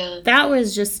 Yeah. That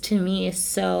was just, to me,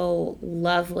 so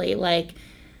lovely. Like,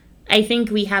 I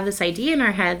think we have this idea in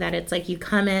our head that it's like you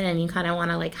come in and you kind of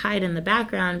want to like hide in the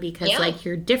background because like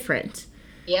you're different.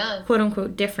 Yeah. Quote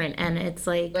unquote different. And it's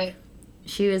like,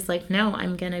 she was like, no,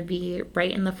 I'm going to be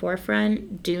right in the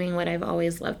forefront doing what I've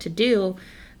always loved to do.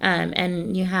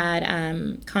 And you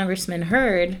had Congressman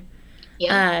Hurd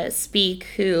speak,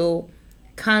 who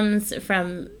comes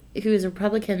from who is a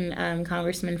Republican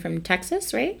congressman from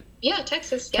Texas, right? Yeah,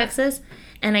 Texas. Yeah. Texas.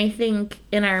 And I think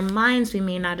in our minds, we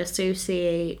may not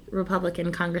associate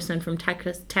Republican congressman from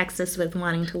Texas with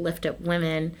wanting to lift up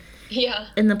women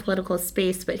in the political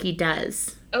space, but he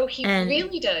does. Oh, he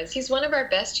really does. He's one of our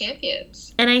best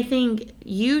champions. And I think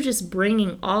you just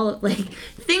bringing all of, like,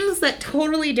 things that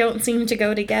totally don't seem to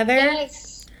go together.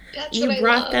 Yes. That's you what I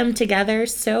brought love. them together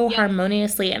so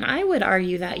harmoniously. And I would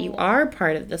argue that you are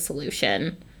part of the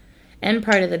solution and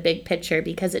part of the big picture,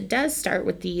 because it does start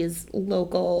with these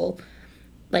local,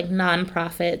 like,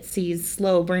 nonprofits, these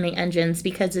slow burning engines,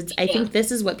 because I think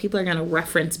this is what people are going to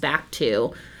reference back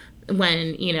to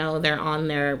when, you know, they're on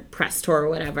their press tour or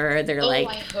whatever. They're like,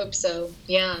 I hope so.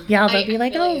 Yeah. Yeah, they'll be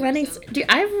like, really Running so. Dude,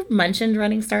 I've mentioned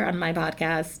Running Start on my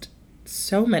podcast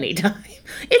so many times.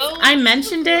 I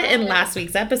mentioned it in last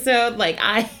week's episode. Like,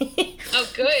 Oh,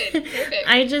 good.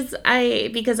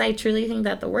 Perfect. Because I truly think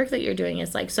that the work that you're doing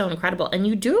is, like, so incredible. And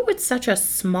you do it with such a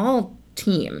small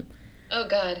team. Oh,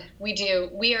 God. We do.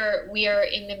 We are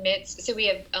in the midst. So we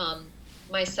have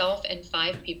myself and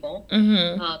 5 people.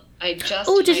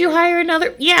 Mm-hmm. Did you hire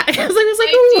another? Yeah. I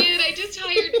did. I just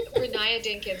hired Renaya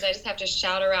Dinkins. I just have to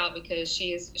shout her out because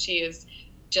she is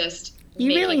just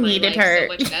making my life so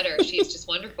much better. She's just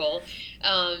wonderful.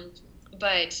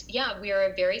 But yeah, we are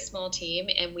a very small team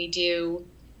and we do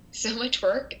so much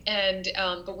work. And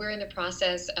but we're in the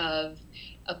process of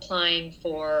applying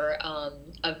for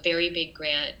a very big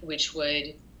grant, which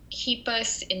would keep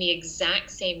us in the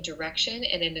exact same direction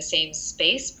and in the same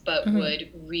space, but would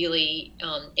really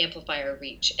amplify our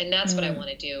reach. And that's what I want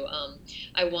to do.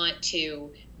 I want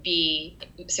to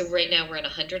so right now we're in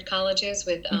 100 colleges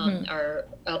with our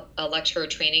lecturer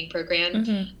training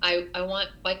program.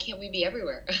 Why can't we be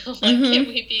everywhere? Why can't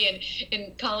we be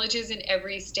in colleges in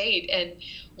every state? And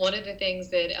one of the things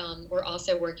that we're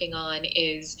also working on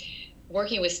is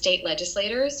working with state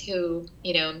legislators who,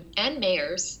 you know, and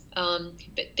mayors,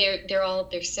 but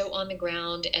they're so on the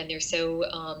ground and they're so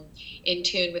in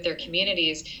tune with their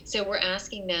communities. So we're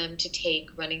asking them to take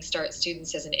Running Start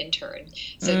students as an intern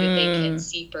so that they can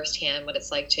see firsthand what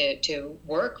it's like to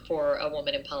work for a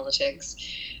woman in politics.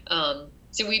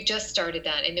 So we've just started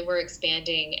that, and then we're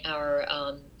expanding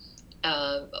our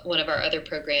one of our other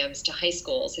programs to high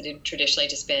schools that had traditionally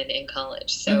just been in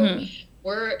college. So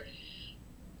we're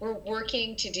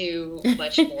working to do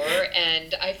much more,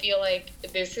 and I feel like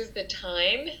this is the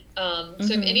time. So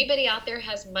if anybody out there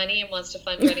has money and wants to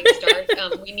fund Running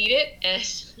Start, we need it, and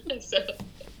so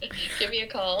give me a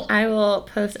call. I will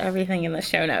post everything in the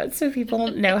show notes so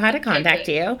people know how to contact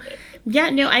you.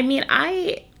 Yeah, no, I mean,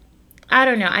 I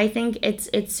don't know. I think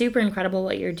it's super incredible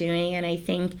what you're doing, and I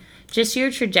think just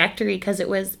your trajectory, because it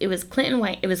was Clinton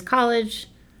White, it was college,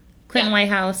 Clinton White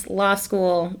House, law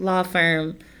school, law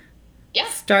firm. Yeah.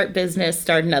 Start business,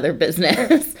 start another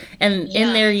business, and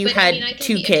in there you had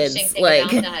 2 kids.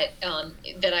 Like that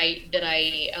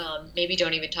I maybe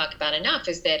don't even talk about enough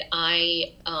is that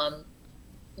I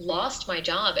lost my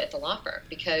job at the law firm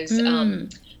because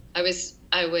I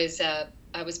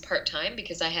was part-time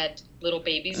because I had little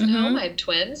babies at home. I had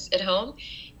twins at home,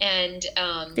 and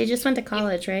they just went to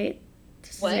college, right?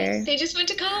 What? They just went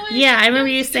to college? Yeah, I remember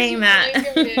you saying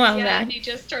that a while back. They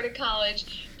just started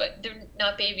college, but they're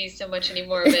not babies so much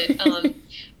anymore. But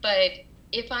but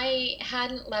if I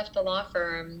hadn't left the law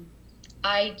firm,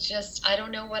 I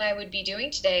don't know what I would be doing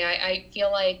today. I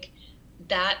feel like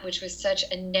that, which was such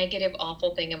a negative,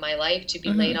 awful thing in my life, to be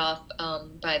laid off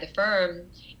by the firm,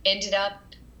 ended up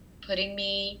putting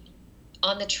me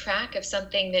on the track of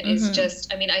something that is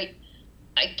just, I mean, I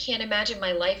can't imagine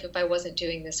my life if I wasn't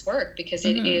doing this work, because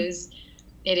it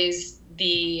is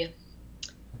the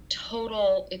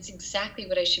total, it's exactly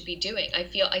what I should be doing.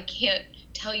 I can't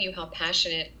tell you how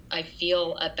passionate I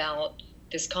feel about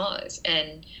this cause.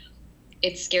 And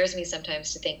it scares me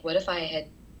sometimes to think, what if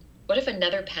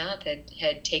another path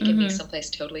had taken me someplace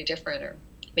totally different, or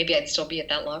maybe I'd still be at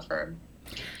that law firm.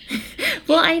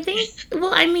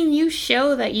 I mean, you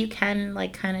show that you can,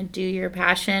 like, kind of do your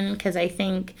passion, because I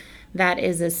think that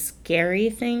is a scary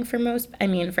thing for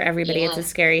for everybody. It's a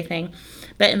scary thing,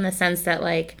 but in the sense that,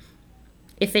 like,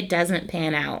 if it doesn't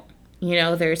pan out, you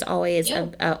know, there's always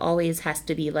always has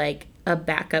to be, like, a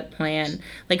backup plan.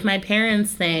 Like, my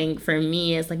parents' thing for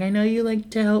me is, like, I know you like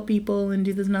to help people and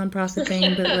do this nonprofit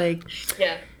thing, but, like,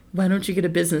 why don't you get a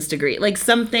business degree? Like,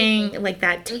 something like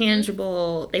that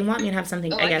tangible. They want me to have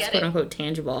something, I guess, quote unquote,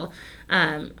 tangible.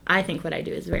 I think what I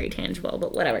do is very tangible,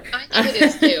 but whatever. I think it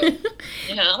is too.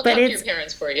 Yeah, I'll talk to your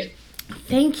parents for you.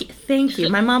 Thank you.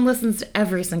 My mom listens to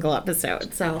every single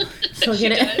episode, so she'll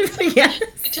get it. Yes.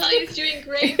 Natalia's doing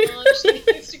great, Mom. She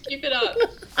needs to keep it up.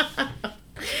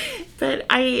 But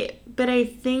I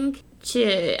think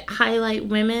to highlight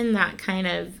women that kind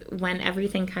of when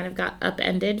everything kind of got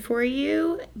upended for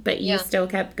you, but you Yeah. still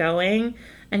kept going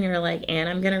and you're like, and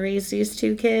I'm gonna raise these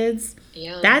two kids.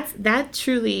 Yeah. That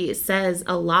truly says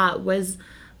a lot. Was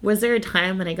there a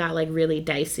time when it got like really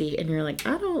dicey and you're like,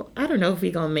 I don't know if we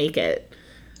gonna make it?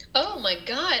 Oh my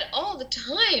God, all the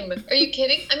time. Are you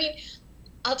kidding? I mean,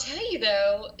 I'll tell you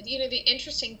though, the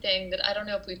interesting thing that I don't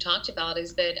know if we've talked about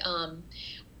is that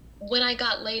when I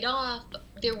got laid off,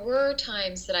 there were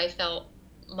times that I felt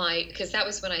because that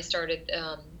was when I started,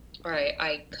 or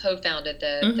I co-founded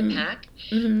the Mm-hmm. pack,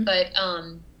 Mm-hmm. but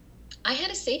I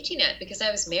had a safety net because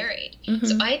I was married. So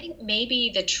Mm-hmm. I think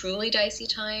maybe the truly dicey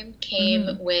time came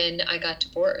Mm-hmm. when I got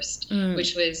divorced, Mm-hmm.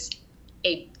 which was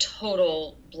a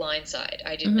total blindside.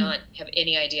 I did Mm-hmm. not have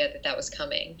any idea that that was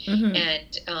coming. Mm-hmm.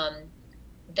 And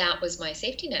that was my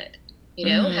safety net,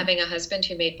 Mm-hmm. having a husband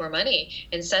who made more money.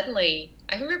 And suddenly,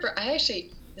 I remember this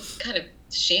is kind of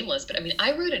shameless, but I mean,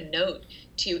 I wrote a note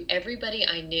to everybody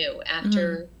I knew Mm-hmm.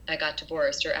 after I got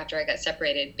divorced or after I got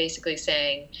separated, basically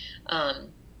saying, um,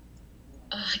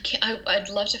 I can't, I'd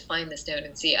love to find this note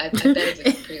and see. I bet it was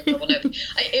a pretty horrible note.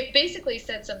 It basically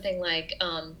said something like,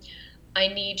 I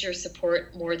need your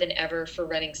support more than ever for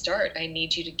Running Start. I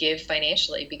need you to give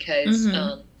financially because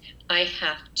Mm-hmm. I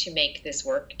have to make this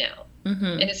work now. Mm-hmm.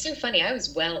 And it's so funny. I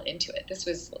was well into it. This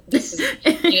is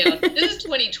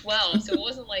 2012, so it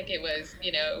wasn't like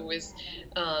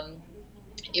um,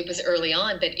 it was early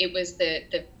on, but it was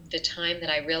the time that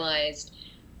I realized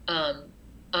um,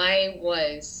 I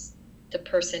was the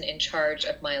person in charge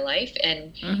of my life,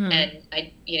 and Mm-hmm.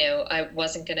 I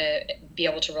wasn't going to be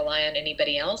able to rely on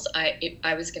anybody else.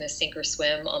 I was going to sink or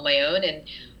swim on my own, and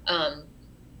um,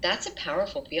 that's a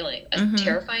powerful feeling, a Mm-hmm.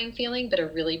 terrifying feeling, but a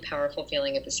really powerful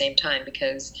feeling at the same time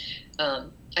because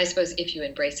I suppose if you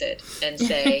embrace it and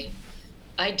say,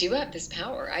 I do have this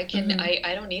power. Mm-hmm.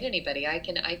 I don't need anybody. I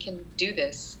can do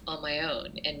this on my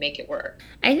own and make it work.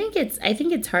 I think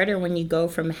it's harder when you go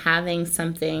from having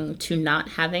something to not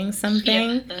having Yeah.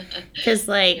 something, because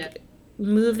Yeah. like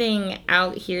moving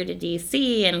out here to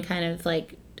DC and kind of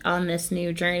like on this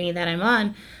new journey that I'm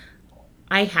on,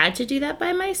 I had to do that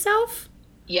by myself.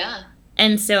 Yeah.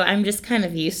 And so I'm just kind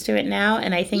of used to it now.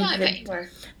 And I Yeah, think I that bet you are.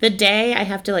 the day I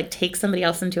have to like take somebody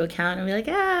else into account and be like,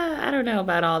 I don't know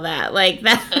about all that. Like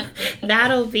that,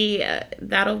 that'll be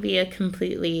a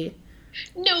completely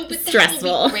No, but that will be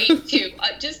stressful. great too.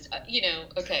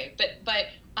 Okay, but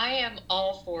I am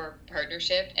all for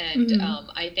partnership, and Mm-hmm.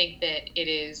 I think that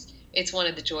it's one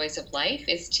of the joys of life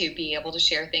is to be able to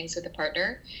share things with a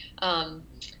partner. Um,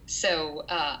 so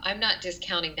I'm not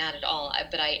discounting that at all,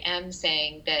 but I am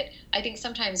saying that I think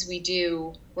sometimes we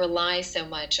do rely so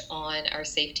much on our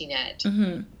safety net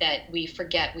Mm-hmm. that we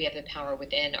forget we have the power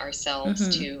within ourselves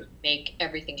Mm-hmm. to make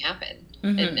everything happen.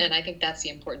 And Mm-hmm. and I think that's the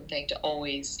important thing to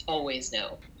always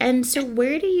know. And so,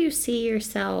 where do you see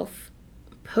yourself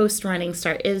post running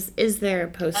start? Is there a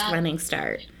post Uh, running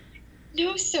start?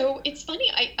 no, so it's funny.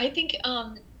 I think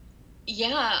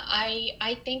yeah,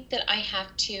 I think that I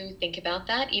have to think about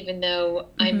that even though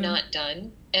I'm Mm-hmm. not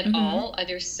done at Mm-hmm. all.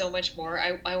 There's so much more.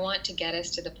 I want to get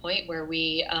us to the point where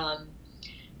we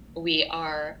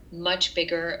are much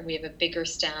bigger, we have a bigger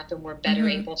staff, and we're better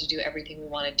Mm-hmm. able to do everything we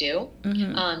want to do.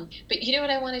 Mm-hmm. But you know what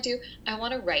I want to do? I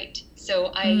want to write.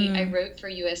 So I Mm-hmm. wrote for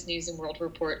U.S. News and World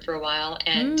Report for a while,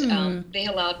 and Mm-hmm. they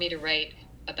allowed me to write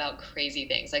about crazy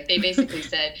things. Like they basically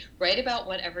said, write about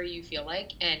whatever you feel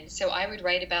like. And so I would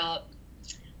write about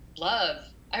love.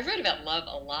 I wrote about love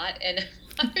a lot, and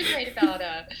I would write about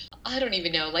I don't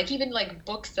even know, like even like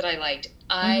books that I liked.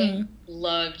 I Mm-hmm.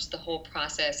 loved the whole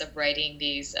process of writing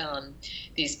these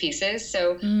pieces.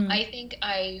 So I think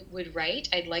I would write.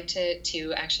 I'd like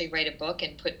to actually write a book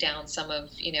and put down some of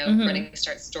Mm-hmm. Running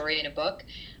Start story in a book.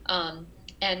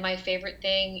 And my favorite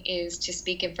thing is to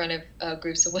speak in front of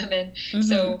groups of women. Mm-hmm.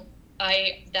 So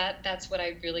that's what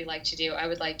I really like to do. I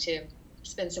would like to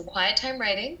spend some quiet time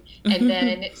writing and Mm-hmm.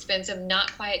 then spend some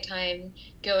not quiet time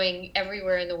going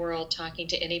everywhere in the world talking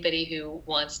to anybody who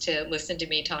wants to listen to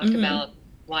me talk Mm-hmm. about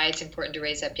why it's important to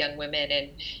raise up young women and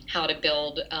how to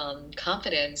build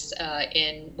confidence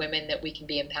in women that we can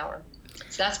be empowered.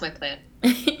 So that's my plan.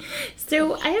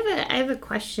 So I have a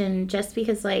question, just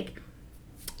because like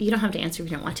you don't have to answer if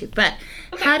you don't want to, but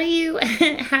Okay, how do you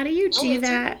how do you I'll do answer.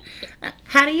 that?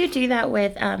 How do you do that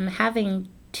with having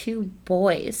two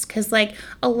boys? Because like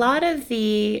a lot of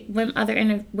the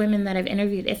women that I've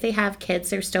interviewed, if they have kids,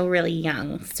 they're still really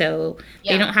young, so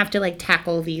they Yeah, don't have to like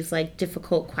tackle these like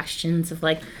difficult questions of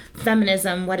like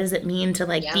feminism. What does it mean to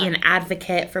like be yeah. an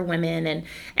advocate for women?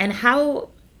 And how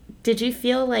did you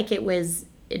feel like it was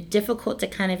difficult to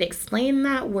kind of explain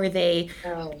that? Were they,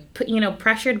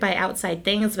 pressured by outside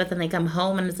things, but then they come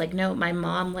home and it's like, no, my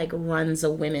mom like runs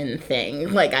a women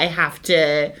thing. Like I have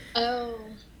to. Oh.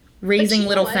 Raising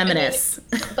little feminists.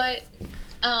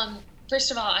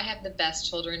 First of all, I have the best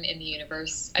children in the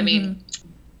universe. I mean,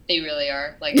 they really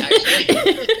are, like,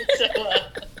 actually.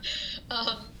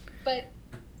 But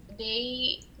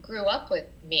they grew up with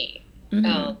me,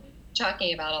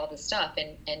 talking about all this stuff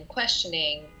and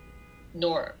questioning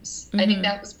norms. I think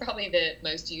that was probably the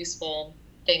most useful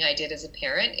thing I did as a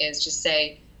parent, is just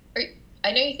say,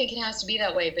 I know you think it has to be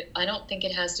that way, but I don't think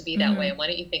it has to be that way. And why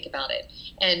don't you think about it?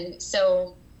 And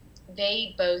so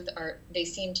they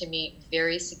seem to me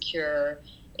very secure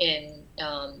in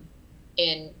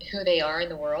who they are in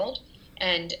the world.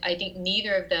 And I think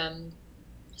neither of them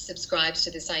subscribes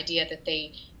to this idea that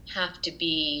they have to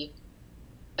be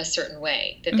a certain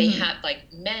way, that they have,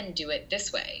 like, men do it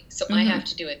this way, so I have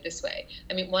to do it this way.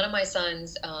 I mean, one of my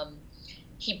sons,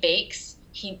 he bakes,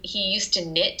 he used to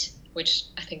knit, which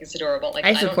I think is adorable. Like,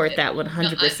 I support that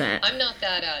 100%. No, I'm not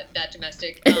that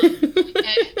domestic.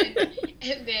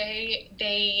 And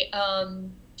they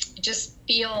just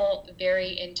feel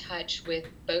very in touch with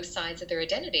both sides of their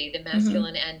identity, the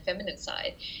masculine and feminine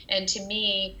side. And to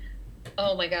me,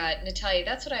 oh my God, Natalia,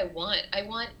 that's what I want. I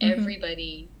want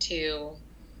everybody to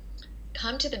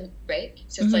come to the, right?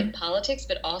 So it's like politics,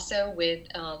 but also with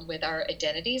our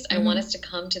identities. I want us to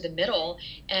come to the middle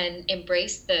and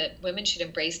women should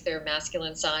embrace their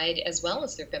masculine side as well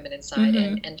as their feminine side,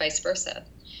 and vice versa.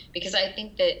 Because I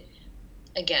think that,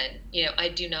 again, I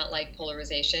do not like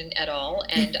polarization at all.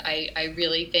 And I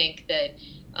really think that,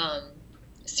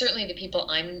 certainly the people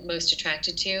I'm most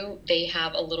attracted to, they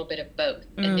have a little bit of both.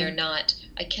 And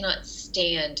I cannot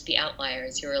stand the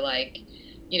outliers who are like,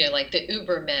 like the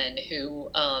Uber men who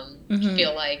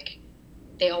feel like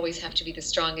they always have to be the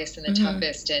strongest and the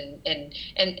toughest, and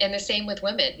the same with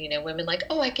women. Women like,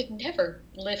 oh, I could never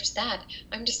lift that.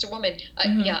 I'm just a woman.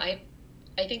 I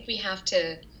think we have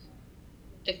to.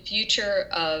 The future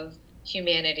of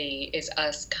humanity is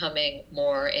us coming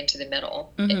more into the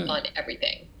middle on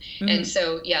everything. And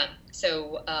so,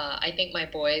 I think my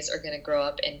boys are going to grow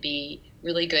up and be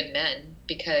really good men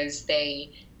because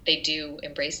they do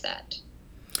embrace that.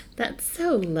 That's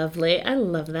so lovely. I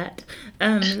love that.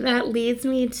 That leads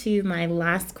me to my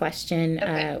last question,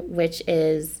 which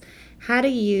is, how do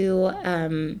you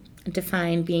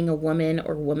define being a woman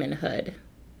or womanhood?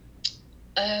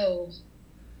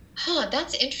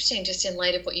 That's interesting, just in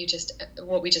light of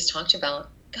what we just talked about.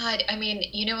 God, I mean,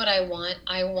 you know what I want?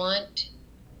 I want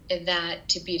that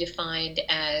to be defined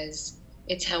as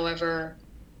it's however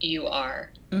you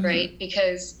are, right?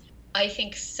 Because I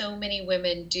think so many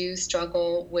women do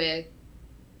struggle with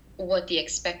what the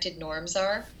expected norms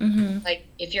are. Like,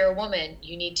 if you're a woman,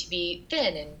 you need to be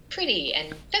thin and pretty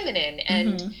and feminine,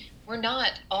 and we're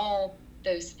not all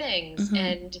those things.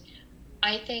 And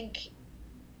I think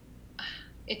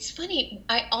it's funny.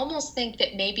 I almost think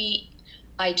that maybe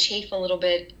I chafe a little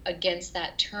bit against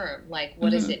that term. Like,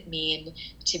 what does it mean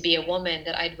to be a woman?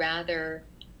 That I'd rather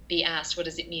be asked, what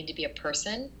does it mean to be a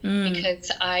person? Because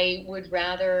I would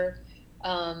rather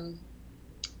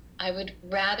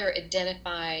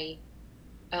identify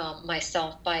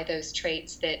myself by those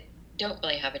traits that don't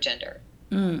really have a gender.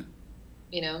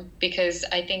 Because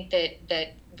I think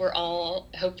that we're all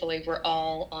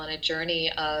on a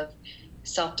journey of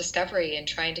self-discovery and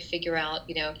trying to figure out,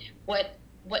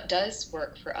 what does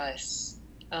work for us,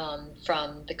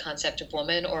 from the concept of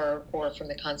woman or from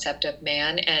the concept of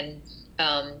man, and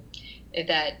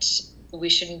that we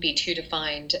shouldn't be too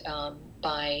defined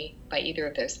by either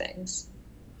of those things.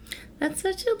 That's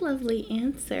such a lovely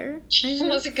answer. It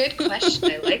was a good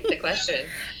question. I like the question.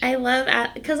 I love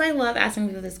asking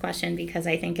people this question because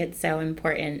I think it's so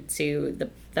important to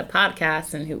the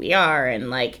podcast and who we are,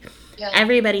 and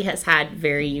everybody has had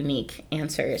very unique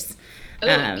answers. I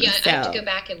have to go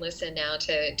back and listen now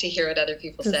to hear what other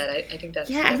people said. I think that's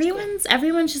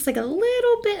everyone's just like a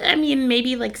little bit. I mean,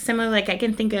 maybe like similar. Like, I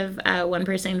can think of one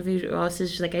person who also is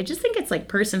just like, I just think it's like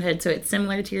personhood, so it's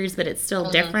similar to yours, but it's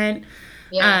still different.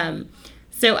 Yeah.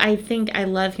 So I think I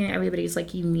love hearing everybody's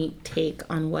like unique take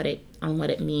on what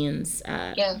it means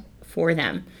for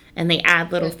them, and they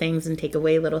add little things and take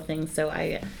away little things. So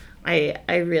I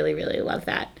really, really love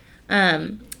that.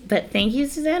 But thank you,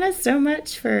 Susanna, so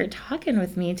much for talking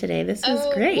with me today. This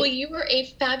was great. Well, you were a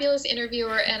fabulous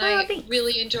interviewer, and I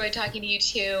really enjoyed talking to you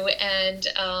too.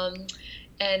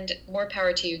 And more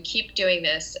power to you. Keep doing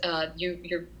this.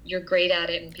 You're great at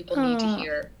it, and people need to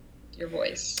hear your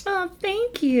voice. Oh,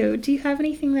 thank you. Do you have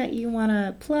anything that you want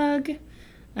to plug?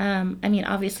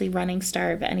 Obviously Running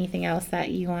Start, but anything else that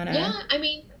you want to... Yeah,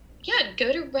 yeah,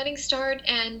 go to Running Start,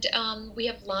 and we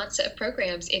have lots of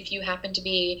programs. If you happen to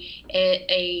be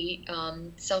a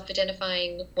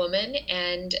self-identifying woman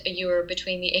and you're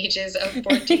between the ages of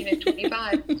 14 and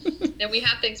 25, then we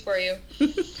have things for you.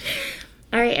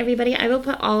 All right, everybody, I will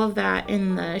put all of that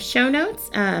in the show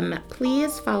notes.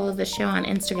 Please follow the show on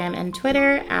Instagram and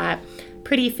Twitter at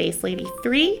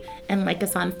PrettyFaceLady3, and like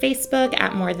us on Facebook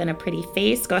at More Than a Pretty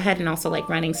Face. Go ahead and also like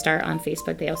Running Start on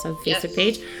Facebook. They also have a Facebook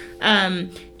page.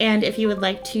 And if you would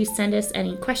like to send us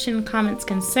any questions, comments,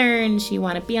 concerns, you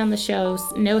want to be on the show,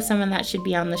 know someone that should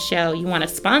be on the show, you want to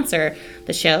sponsor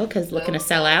the show because looking to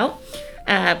sell out,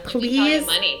 please,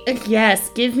 yes,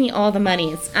 give me all the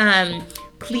monies.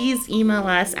 Please email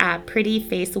us at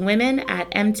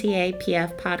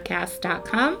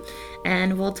prettyfacewomen@mtapfpodcast.com,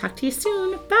 and we'll talk to you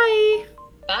soon. Bye.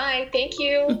 Bye. Thank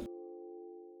you.